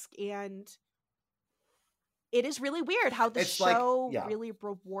risk, and it is really weird how the show really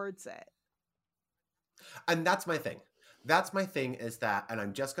rewards it. And that's my thing. Is that, and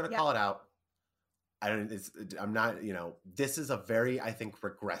I'm just going to call it out. I'm not, this is a very, I think,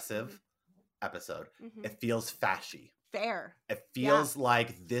 regressive episode. It feels fashy. Fair. It feels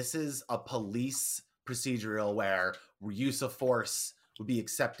like this is a police procedural where use of force would be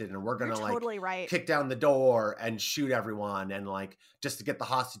accepted, and we're gonna totally right. kick down the door and shoot everyone, and like just to get the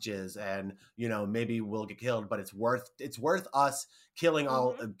hostages, and maybe we'll get killed, but it's worth us killing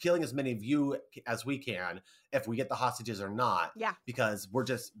killing as many of you as we can if we get the hostages or not. Yeah, because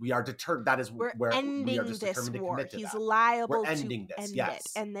we are determined. That is where we are just determined to commit to He's that. liable to ending this. Yes,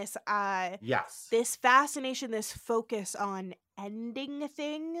 it. And this fascination, this focus on ending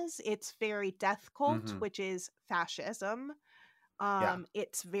things. It's very death cult, which is fascism.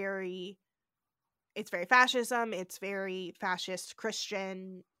 It's very fascism. It's very fascist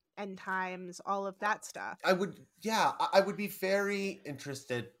Christian end times, all of that stuff. I would be very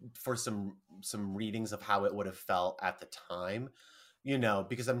interested for some readings of how it would have felt at the time,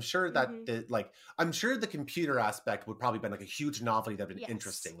 because I'm sure that the computer aspect would probably been like a huge novelty that'd been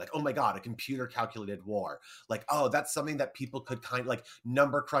interesting. Like, oh my God, a computer calculated war. Like, oh, that's something that people could kind of like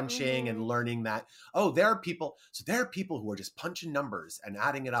number crunching and learning that, there are people who are just punching numbers and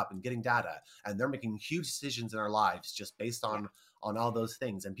adding it up and getting data, and they're making huge decisions in our lives just based on all those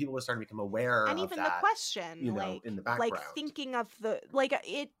things. And people were starting to become aware and of even that, the question, in the background. Like thinking of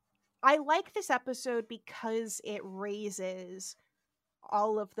I like this episode because it raises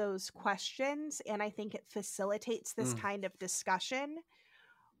all of those questions, and I think it facilitates this kind of discussion.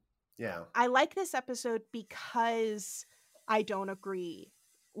 Yeah. I like this episode because I don't agree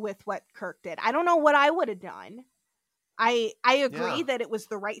with what Kirk did. I don't know what I would have done. I agree that it was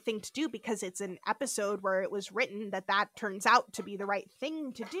the right thing to do, because it's an episode where it was written that turns out to be the right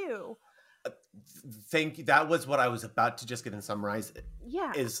thing to do. Thank you. That was what I was about to just get and summarize.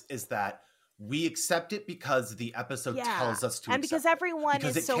 Yeah. Is that we accept it because the episode tells us to, and because everyone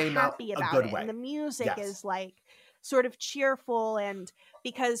is so happy about it, and the music is like sort of cheerful, and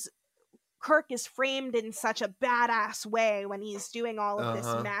because Kirk is framed in such a badass way when he's doing all of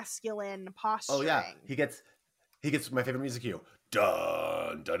this masculine posturing. Oh yeah, he gets my favorite music cue.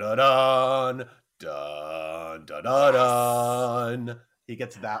 dun dun dun dun dun dun dun dun. He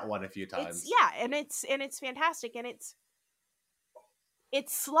gets that one a few times. And it's fantastic, and it's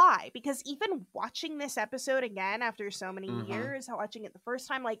sly, because even watching this episode again after so many years, watching it the first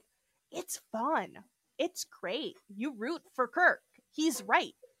time, like, it's fun. It's great. You root for Kirk. He's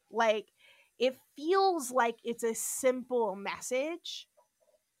right. Like, it feels like it's a simple message,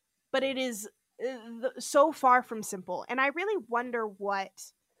 but it is so far from simple. And I really wonder what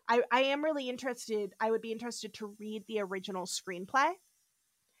I am really interested. I would be interested to read the original screenplay,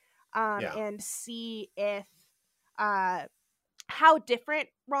 and see if how different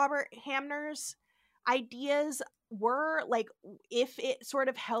Robert Hamner's ideas were, like, if it sort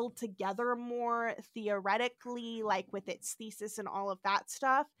of held together more theoretically, like with its thesis and all of that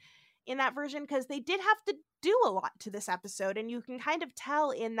stuff in that version, because they did have to do a lot to this episode, and you can kind of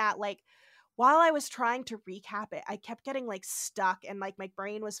tell in that, like, while I was trying to recap it, I kept getting like stuck, and like my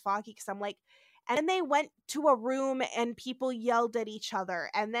brain was foggy, because I'm like, and then they went to a room and people yelled at each other,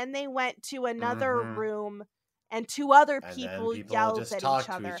 and then they went to another room and two other people yelled just at talked each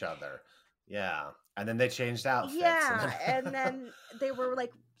other. to each other. Yeah. And then they changed outfits. Yeah, and then they were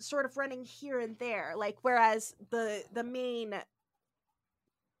like sort of running here and there. Like, whereas the main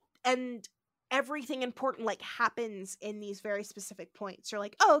and everything important like happens in these very specific points. You're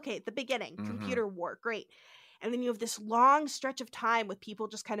like, oh, okay, the beginning, computer war, great. And then you have this long stretch of time with people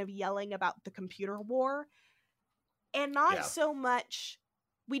just kind of yelling about the computer war. And not so much,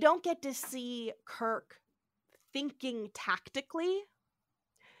 we don't get to see Kirk thinking tactically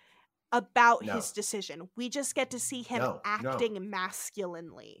about his decision. We just get to see him acting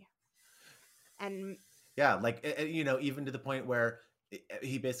masculinely. And yeah, like, you know, even to the point where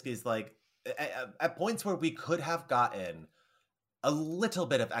he basically is like, at points where we could have gotten a little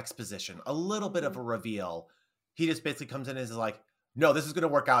bit of exposition, a little bit of a reveal, he just basically comes in and is like, no, this is going to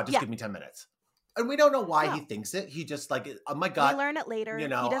work out. Just give me 10 minutes. And we don't know why he thinks it. He just like, oh my God. We learn it later. You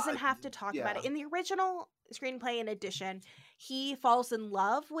know, he doesn't have to talk about it. In the original screenplay, in addition, he falls in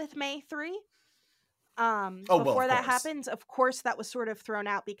love with May 3. Before that happens, of course, that was sort of thrown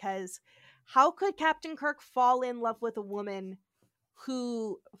out, because how could Captain Kirk fall in love with a woman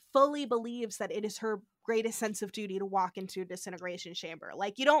who fully believes that it is her greatest sense of duty to walk into a disintegration chamber?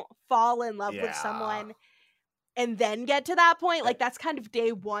 Like, you don't fall in love with someone and then get to that point. Like, that's kind of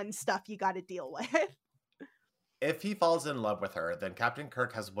day one stuff you got to deal with. If he falls in love with her, then Captain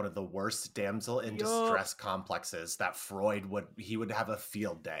Kirk has one of the worst damsel in distress complexes that Freud would have a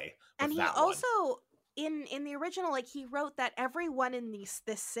field day with. And he also, in the original, like, he wrote that everyone in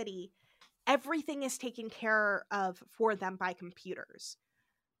this city, everything is taken care of for them by computers,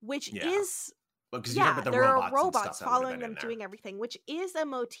 which is there are robots following them, doing everything, which is a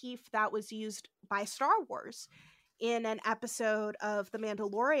motif that was used by Star Wars in an episode of The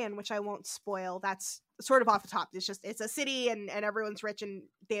Mandalorian, which I won't spoil. That's sort of off the top. It's a city and everyone's rich and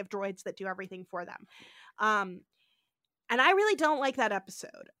they have droids that do everything for them. And I really don't like that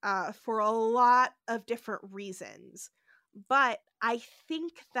episode for a lot of different reasons. But I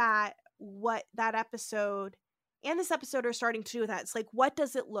think that what that episode and this episode are starting to do with that, it's like, what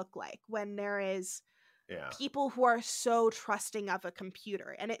does it look like when there is people who are so trusting of a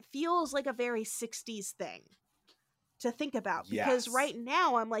computer? And it feels like a very 60s thing to think about, because right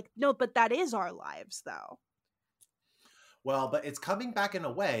now I'm like, no, but that is our lives though. Well, but it's coming back in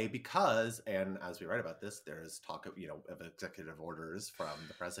a way because, and as we write about this, there's talk of, of executive orders from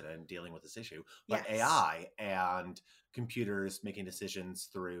the president dealing with this issue, but AI and computers making decisions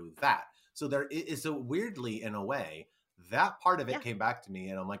through that. So there is, so weirdly, in a way, that part of it came back to me,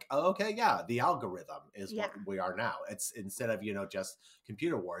 and I'm like, oh, okay, the algorithm is what we are now. It's instead of, just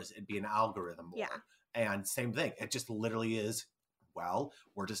computer wars, it'd be an algorithm war. And same thing. It just literally is, well,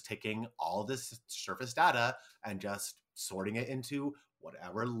 we're just taking all this surface data and just sorting it into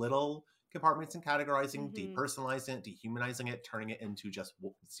whatever little compartments and categorizing, depersonalizing it, dehumanizing it, turning it into just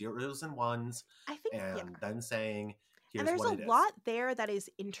zeros and ones, I think, and then saying, here's and there's what it is. A lot there that is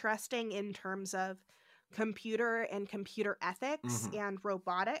interesting in terms of computer and computer ethics and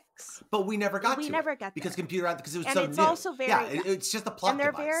robotics, but we never got because computer ethics, because it was and so it's new. Also very it's just a plot and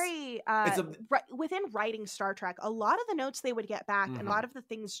they're device. very within writing Star Trek, a lot of the notes they would get back and a lot of the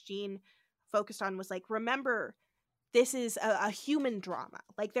things Gene focused on was like, remember, this is a human drama.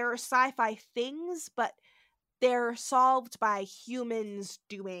 Like, there are sci-fi things, but they're solved by humans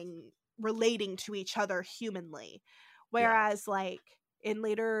relating to each other humanly, whereas like in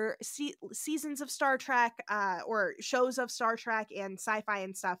later seasons of Star Trek or shows of Star Trek and sci-fi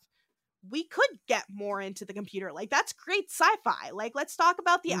and stuff, we could get more into the computer. Like, that's great sci-fi. Like, let's talk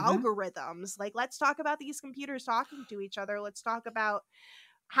about the algorithms. Like, let's talk about these computers talking to each other. Let's talk about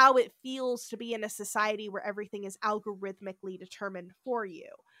how it feels to be in a society where everything is algorithmically determined for you.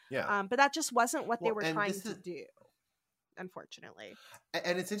 Yeah. But that just wasn't what they were trying to do, unfortunately.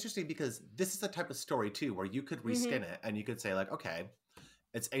 And it's interesting because this is the type of story too where you could reskin it and you could say like, okay,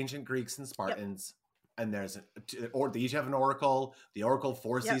 it's ancient Greeks and Spartans. And they each have an oracle. The oracle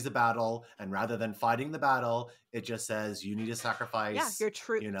foresees a battle, and rather than fighting the battle, it just says you need to sacrifice, your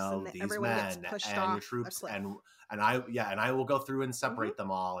troops, these men and your troops, and I will go through and separate them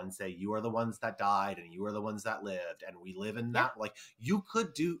all and say you are the ones that died and you are the ones that lived, and we live in that. Like, you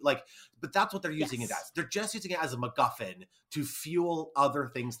could do but that's what they're using it as. They're just using it as a MacGuffin to fuel other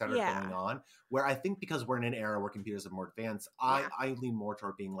things that are going on. Where I think because we're in an era where computers are more advanced, I lean more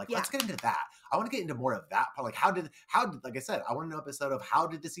toward being like, let's get into that. I want to get into more of that part. Like, how did like I said, I want to know an episode of how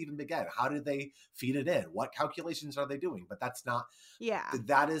did this even begin? How did they feed it in? What calculations are they doing? But that's not.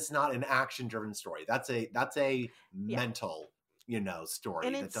 That is not an action-driven story. That's a mental, story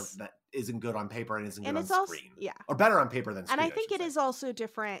that isn't good on paper and isn't good on screen. Or better on paper than screen. And I think it is also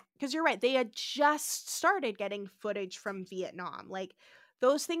different because you're right. They had just started getting footage from Vietnam. Like,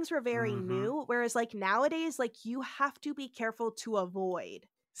 those things were very new. Whereas like nowadays, like, you have to be careful to avoid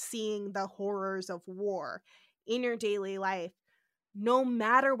seeing the horrors of war in your daily life, no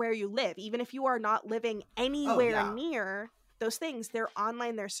matter where you live. Even if you are not living anywhere near those things, they're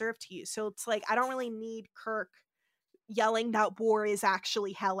online, they're served to you. So it's like, I don't really need Kirk yelling that war is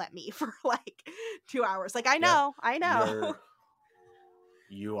actually hell at me for like 2 hours. Like, I know.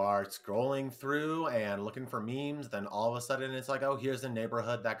 You are scrolling through and looking for memes, then all of a sudden it's like, oh, here's a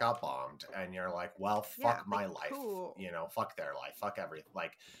neighborhood that got bombed. And you're like, well, fuck my life. Cool. Fuck their life. Fuck everything.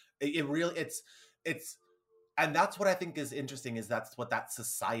 Like, it really, it's, and that's what I think is interesting, is that's what that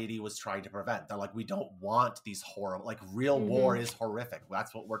society was trying to prevent. They're like, we don't want these horrible, like, real war is horrific.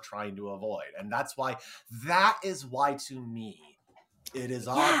 That's what we're trying to avoid. And that is why to me, it is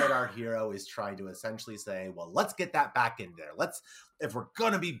odd that our hero is trying to essentially say, well, let's get that back in there. If we're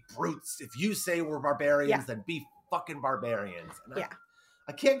going to be brutes, if you say we're barbarians, then be fucking barbarians. And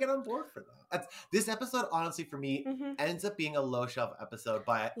I can't get on board for that. This episode, honestly, for me, ends up being a low shelf episode,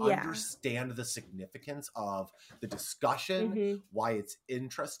 but I understand the significance of the discussion, why it's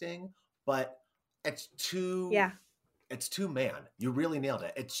interesting, but it's too... It's too man. You really nailed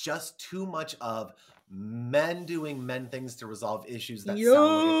it. It's just too much of men doing men things to resolve issues that sound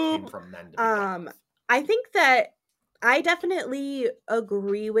like it came from men to begin with. I think that I definitely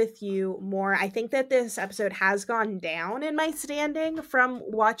agree with you more. I think that this episode has gone down in my standing from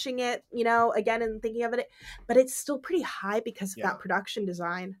watching it, again and thinking of it, but it's still pretty high because of that production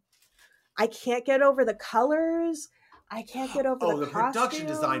design. I can't get over the colors. I can't get over the production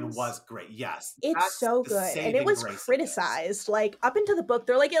design was great. Yes. It's so good. And it was criticized. Like, up into the book,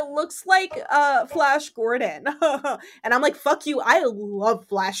 they're like, it looks like Flash Gordon. And I'm like, fuck you. I love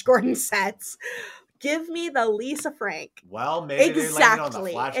Flash Gordon sets. Give me the Lisa Frank. Well, maybe they landed on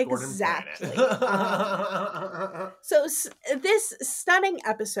the Flash Gordon planet. So this stunning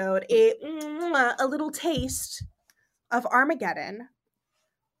episode, a little taste of Armageddon.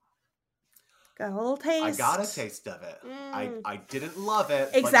 Got a little taste. I got a taste of it. I didn't love it,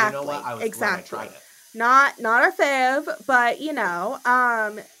 but you know what? I was glad I tried it. Not our fave, but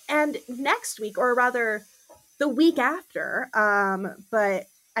and next week, or rather the week after, but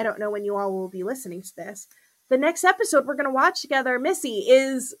I don't know when you all will be listening to this. The next episode we're going to watch together, Missy,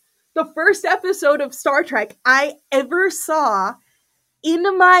 is the first episode of Star Trek I ever saw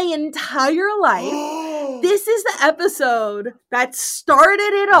in my entire life. This is the episode that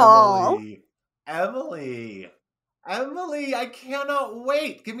started it all. Emily, I cannot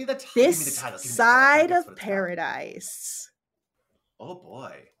wait. Give me the title. This Side of Paradise. Oh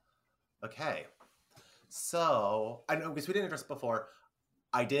boy. Okay. So, I know because we didn't address it before.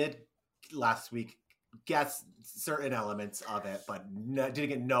 I did last week guess certain elements of it, but didn't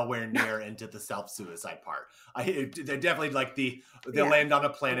get nowhere near into the self-suicide part. They're definitely like they land on a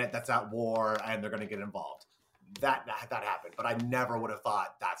planet that's at war and they're going to get involved. That happened, but I never would have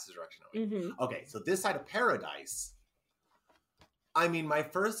thought that's the direction I went. Okay, so this Side of Paradise, I mean, my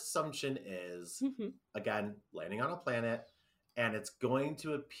first assumption is, again, landing on a planet, and it's going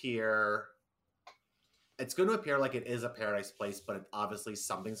to appear like it is a paradise place, but obviously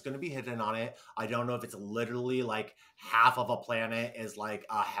something's going to be hidden on it. I don't know if it's literally like half of a planet is like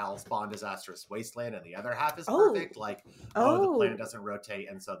a hellspawn disastrous wasteland and the other half is perfect. Like, the planet doesn't rotate,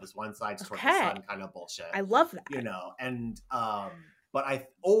 and so this one side's toward the sun kind of bullshit. I love that. And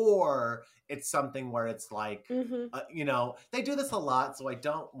or it's something where it's like, Mm-hmm. you know, they do this a lot, so I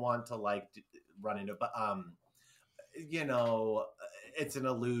don't want to like run into, but you know, it's an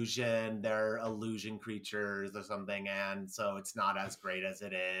illusion. They're illusion creatures or something, and so it's not as great as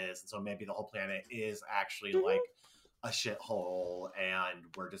it is. And so maybe the whole planet is actually like a shithole, and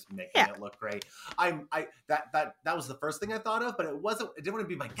we're just making it look great. That was the first thing I thought of, but it wasn't. It didn't want to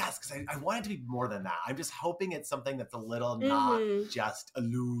be my guess because I wanted to be more than that. I'm just hoping it's something that's a little not just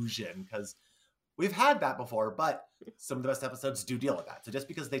illusion, because we've had that before, but some of the best episodes do deal with that. So just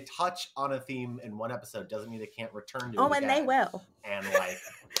because they touch on a theme in one episode doesn't mean they can't return to it again. And they will. And like,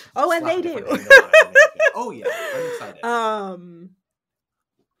 and they do. Oh yeah, I'm excited.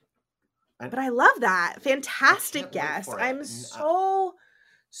 But I love that. Fantastic guess. I'm so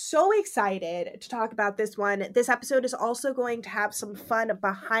excited to talk about this one. This episode is also going to have some fun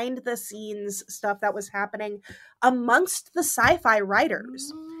behind the scenes stuff that was happening amongst the sci-fi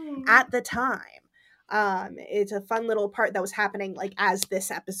writers at the time. It's a fun little part that was happening like as this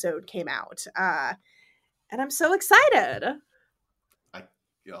episode came out. And I'm so excited.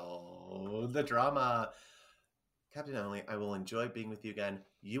 The drama. Captain Emily, I will enjoy being with you again.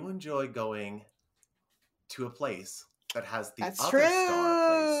 You enjoy going to a place that has the Star place.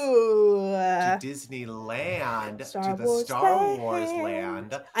 To Disneyland, to the Star Wars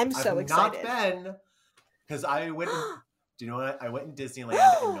land. I'm so excited. I've not been, because I went. Do you know what? I went in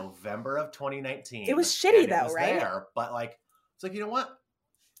Disneyland in November of 2019. It was shitty though, it was right? There, but like, it's like, you know what?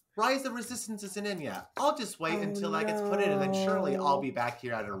 Rise of Resistance isn't in yet. I'll just wait until that gets put in, and then surely I'll be back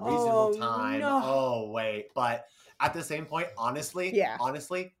here at a reasonable time. No. Oh wait, but at the same point, honestly,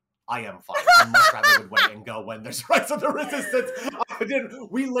 I am fine. I much rather would wait and go when there's Rise of the Resistance.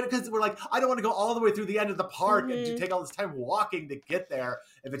 Because we're like, I don't want to go all the way through the end of the park and to take all this time walking to get there.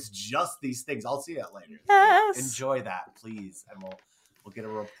 If it's just these things, I'll see that later. Yes. Enjoy that, please, and we'll get a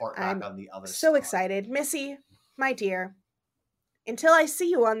report back on the other. So excited, Missy, my dear. Until I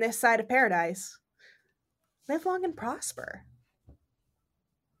see you on this side of paradise, live long and prosper.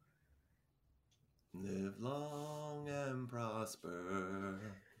 Live long and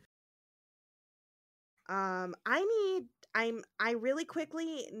prosper. I really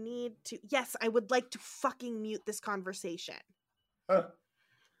quickly need to. Yes, I would like to fucking mute this conversation.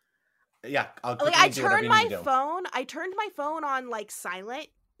 Yeah, I turned my phone on like silent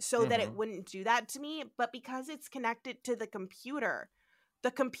so that it wouldn't do that to me, but because it's connected to the computer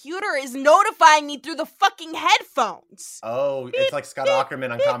is notifying me through the fucking headphones. Oh, it's like Scott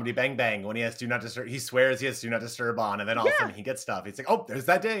Aukerman on Comedy Bang Bang when he has Do Not Disturb. He swears he has Do Not Disturb on, and then all of a sudden he gets stuff. He's like, oh, there's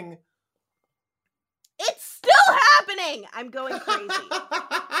that ding. It's still happening. I'm going crazy.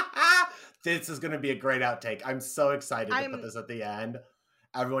 This is going to be a great outtake. I'm so excited to put this at the end.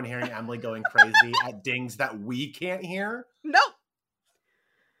 Everyone hearing Emily going crazy at dings that we can't hear. Nope.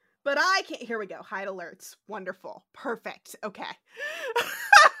 But I can't. Here we go. Hide alerts. Wonderful. Perfect. Okay.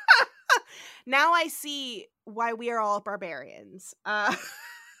 Now I see why we are all barbarians.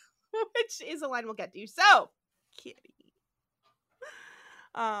 Which is a line we'll get to. So, Kitty.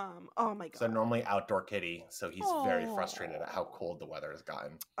 Oh my god. So normally outdoor kitty, so he's very frustrated at how cold the weather has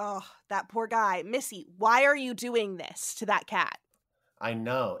gotten. Oh, that poor guy. Missy, why are you doing this to that cat? I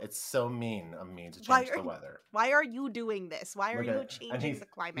know, it's so mean of me to change the weather. Why are you doing this? Why are you changing the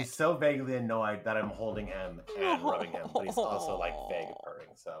climate? He's so vaguely annoyed that I'm holding him and rubbing him, but he's also like vague purring.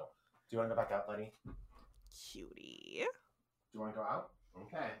 So, do you want to go back out, buddy? Cutie. Do you want to go out?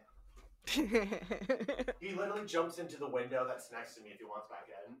 Okay. He literally jumps into the window that's next to me if he wants back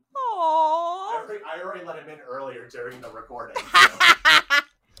in. Aww. I already let him in earlier during the recording. So.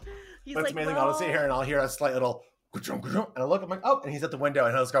 He's but it's amazing. I'll sit here and I'll hear a slight little and I look, I'm like, oh, and he's at the window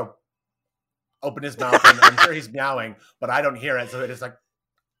and he'll just go open his mouth and I'm sure he's meowing, but I don't hear it, so it is like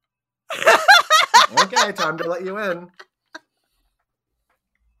okay, time to let you in.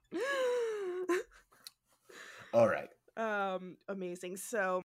 All right. Amazing.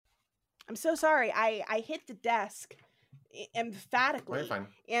 So I'm so sorry. I hit the desk emphatically. You're fine.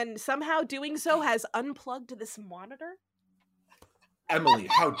 And somehow doing so has unplugged this monitor. Emily,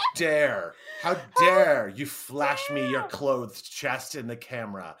 how dare you flash me your clothed chest in the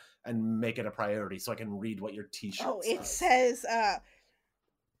camera and make it a priority so I can read what your t-shirt says. Oh, it says,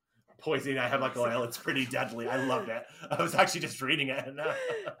 Poisoning iambic oil, it's pretty deadly. I loved it. I was actually just reading it. And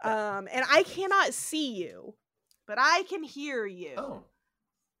I cannot see you, but I can hear you. Oh,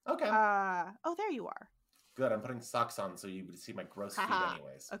 okay. Oh, there you are. Good, I'm putting socks on so you would see my gross feet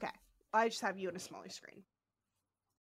anyways. Okay, I just have you on a smaller screen.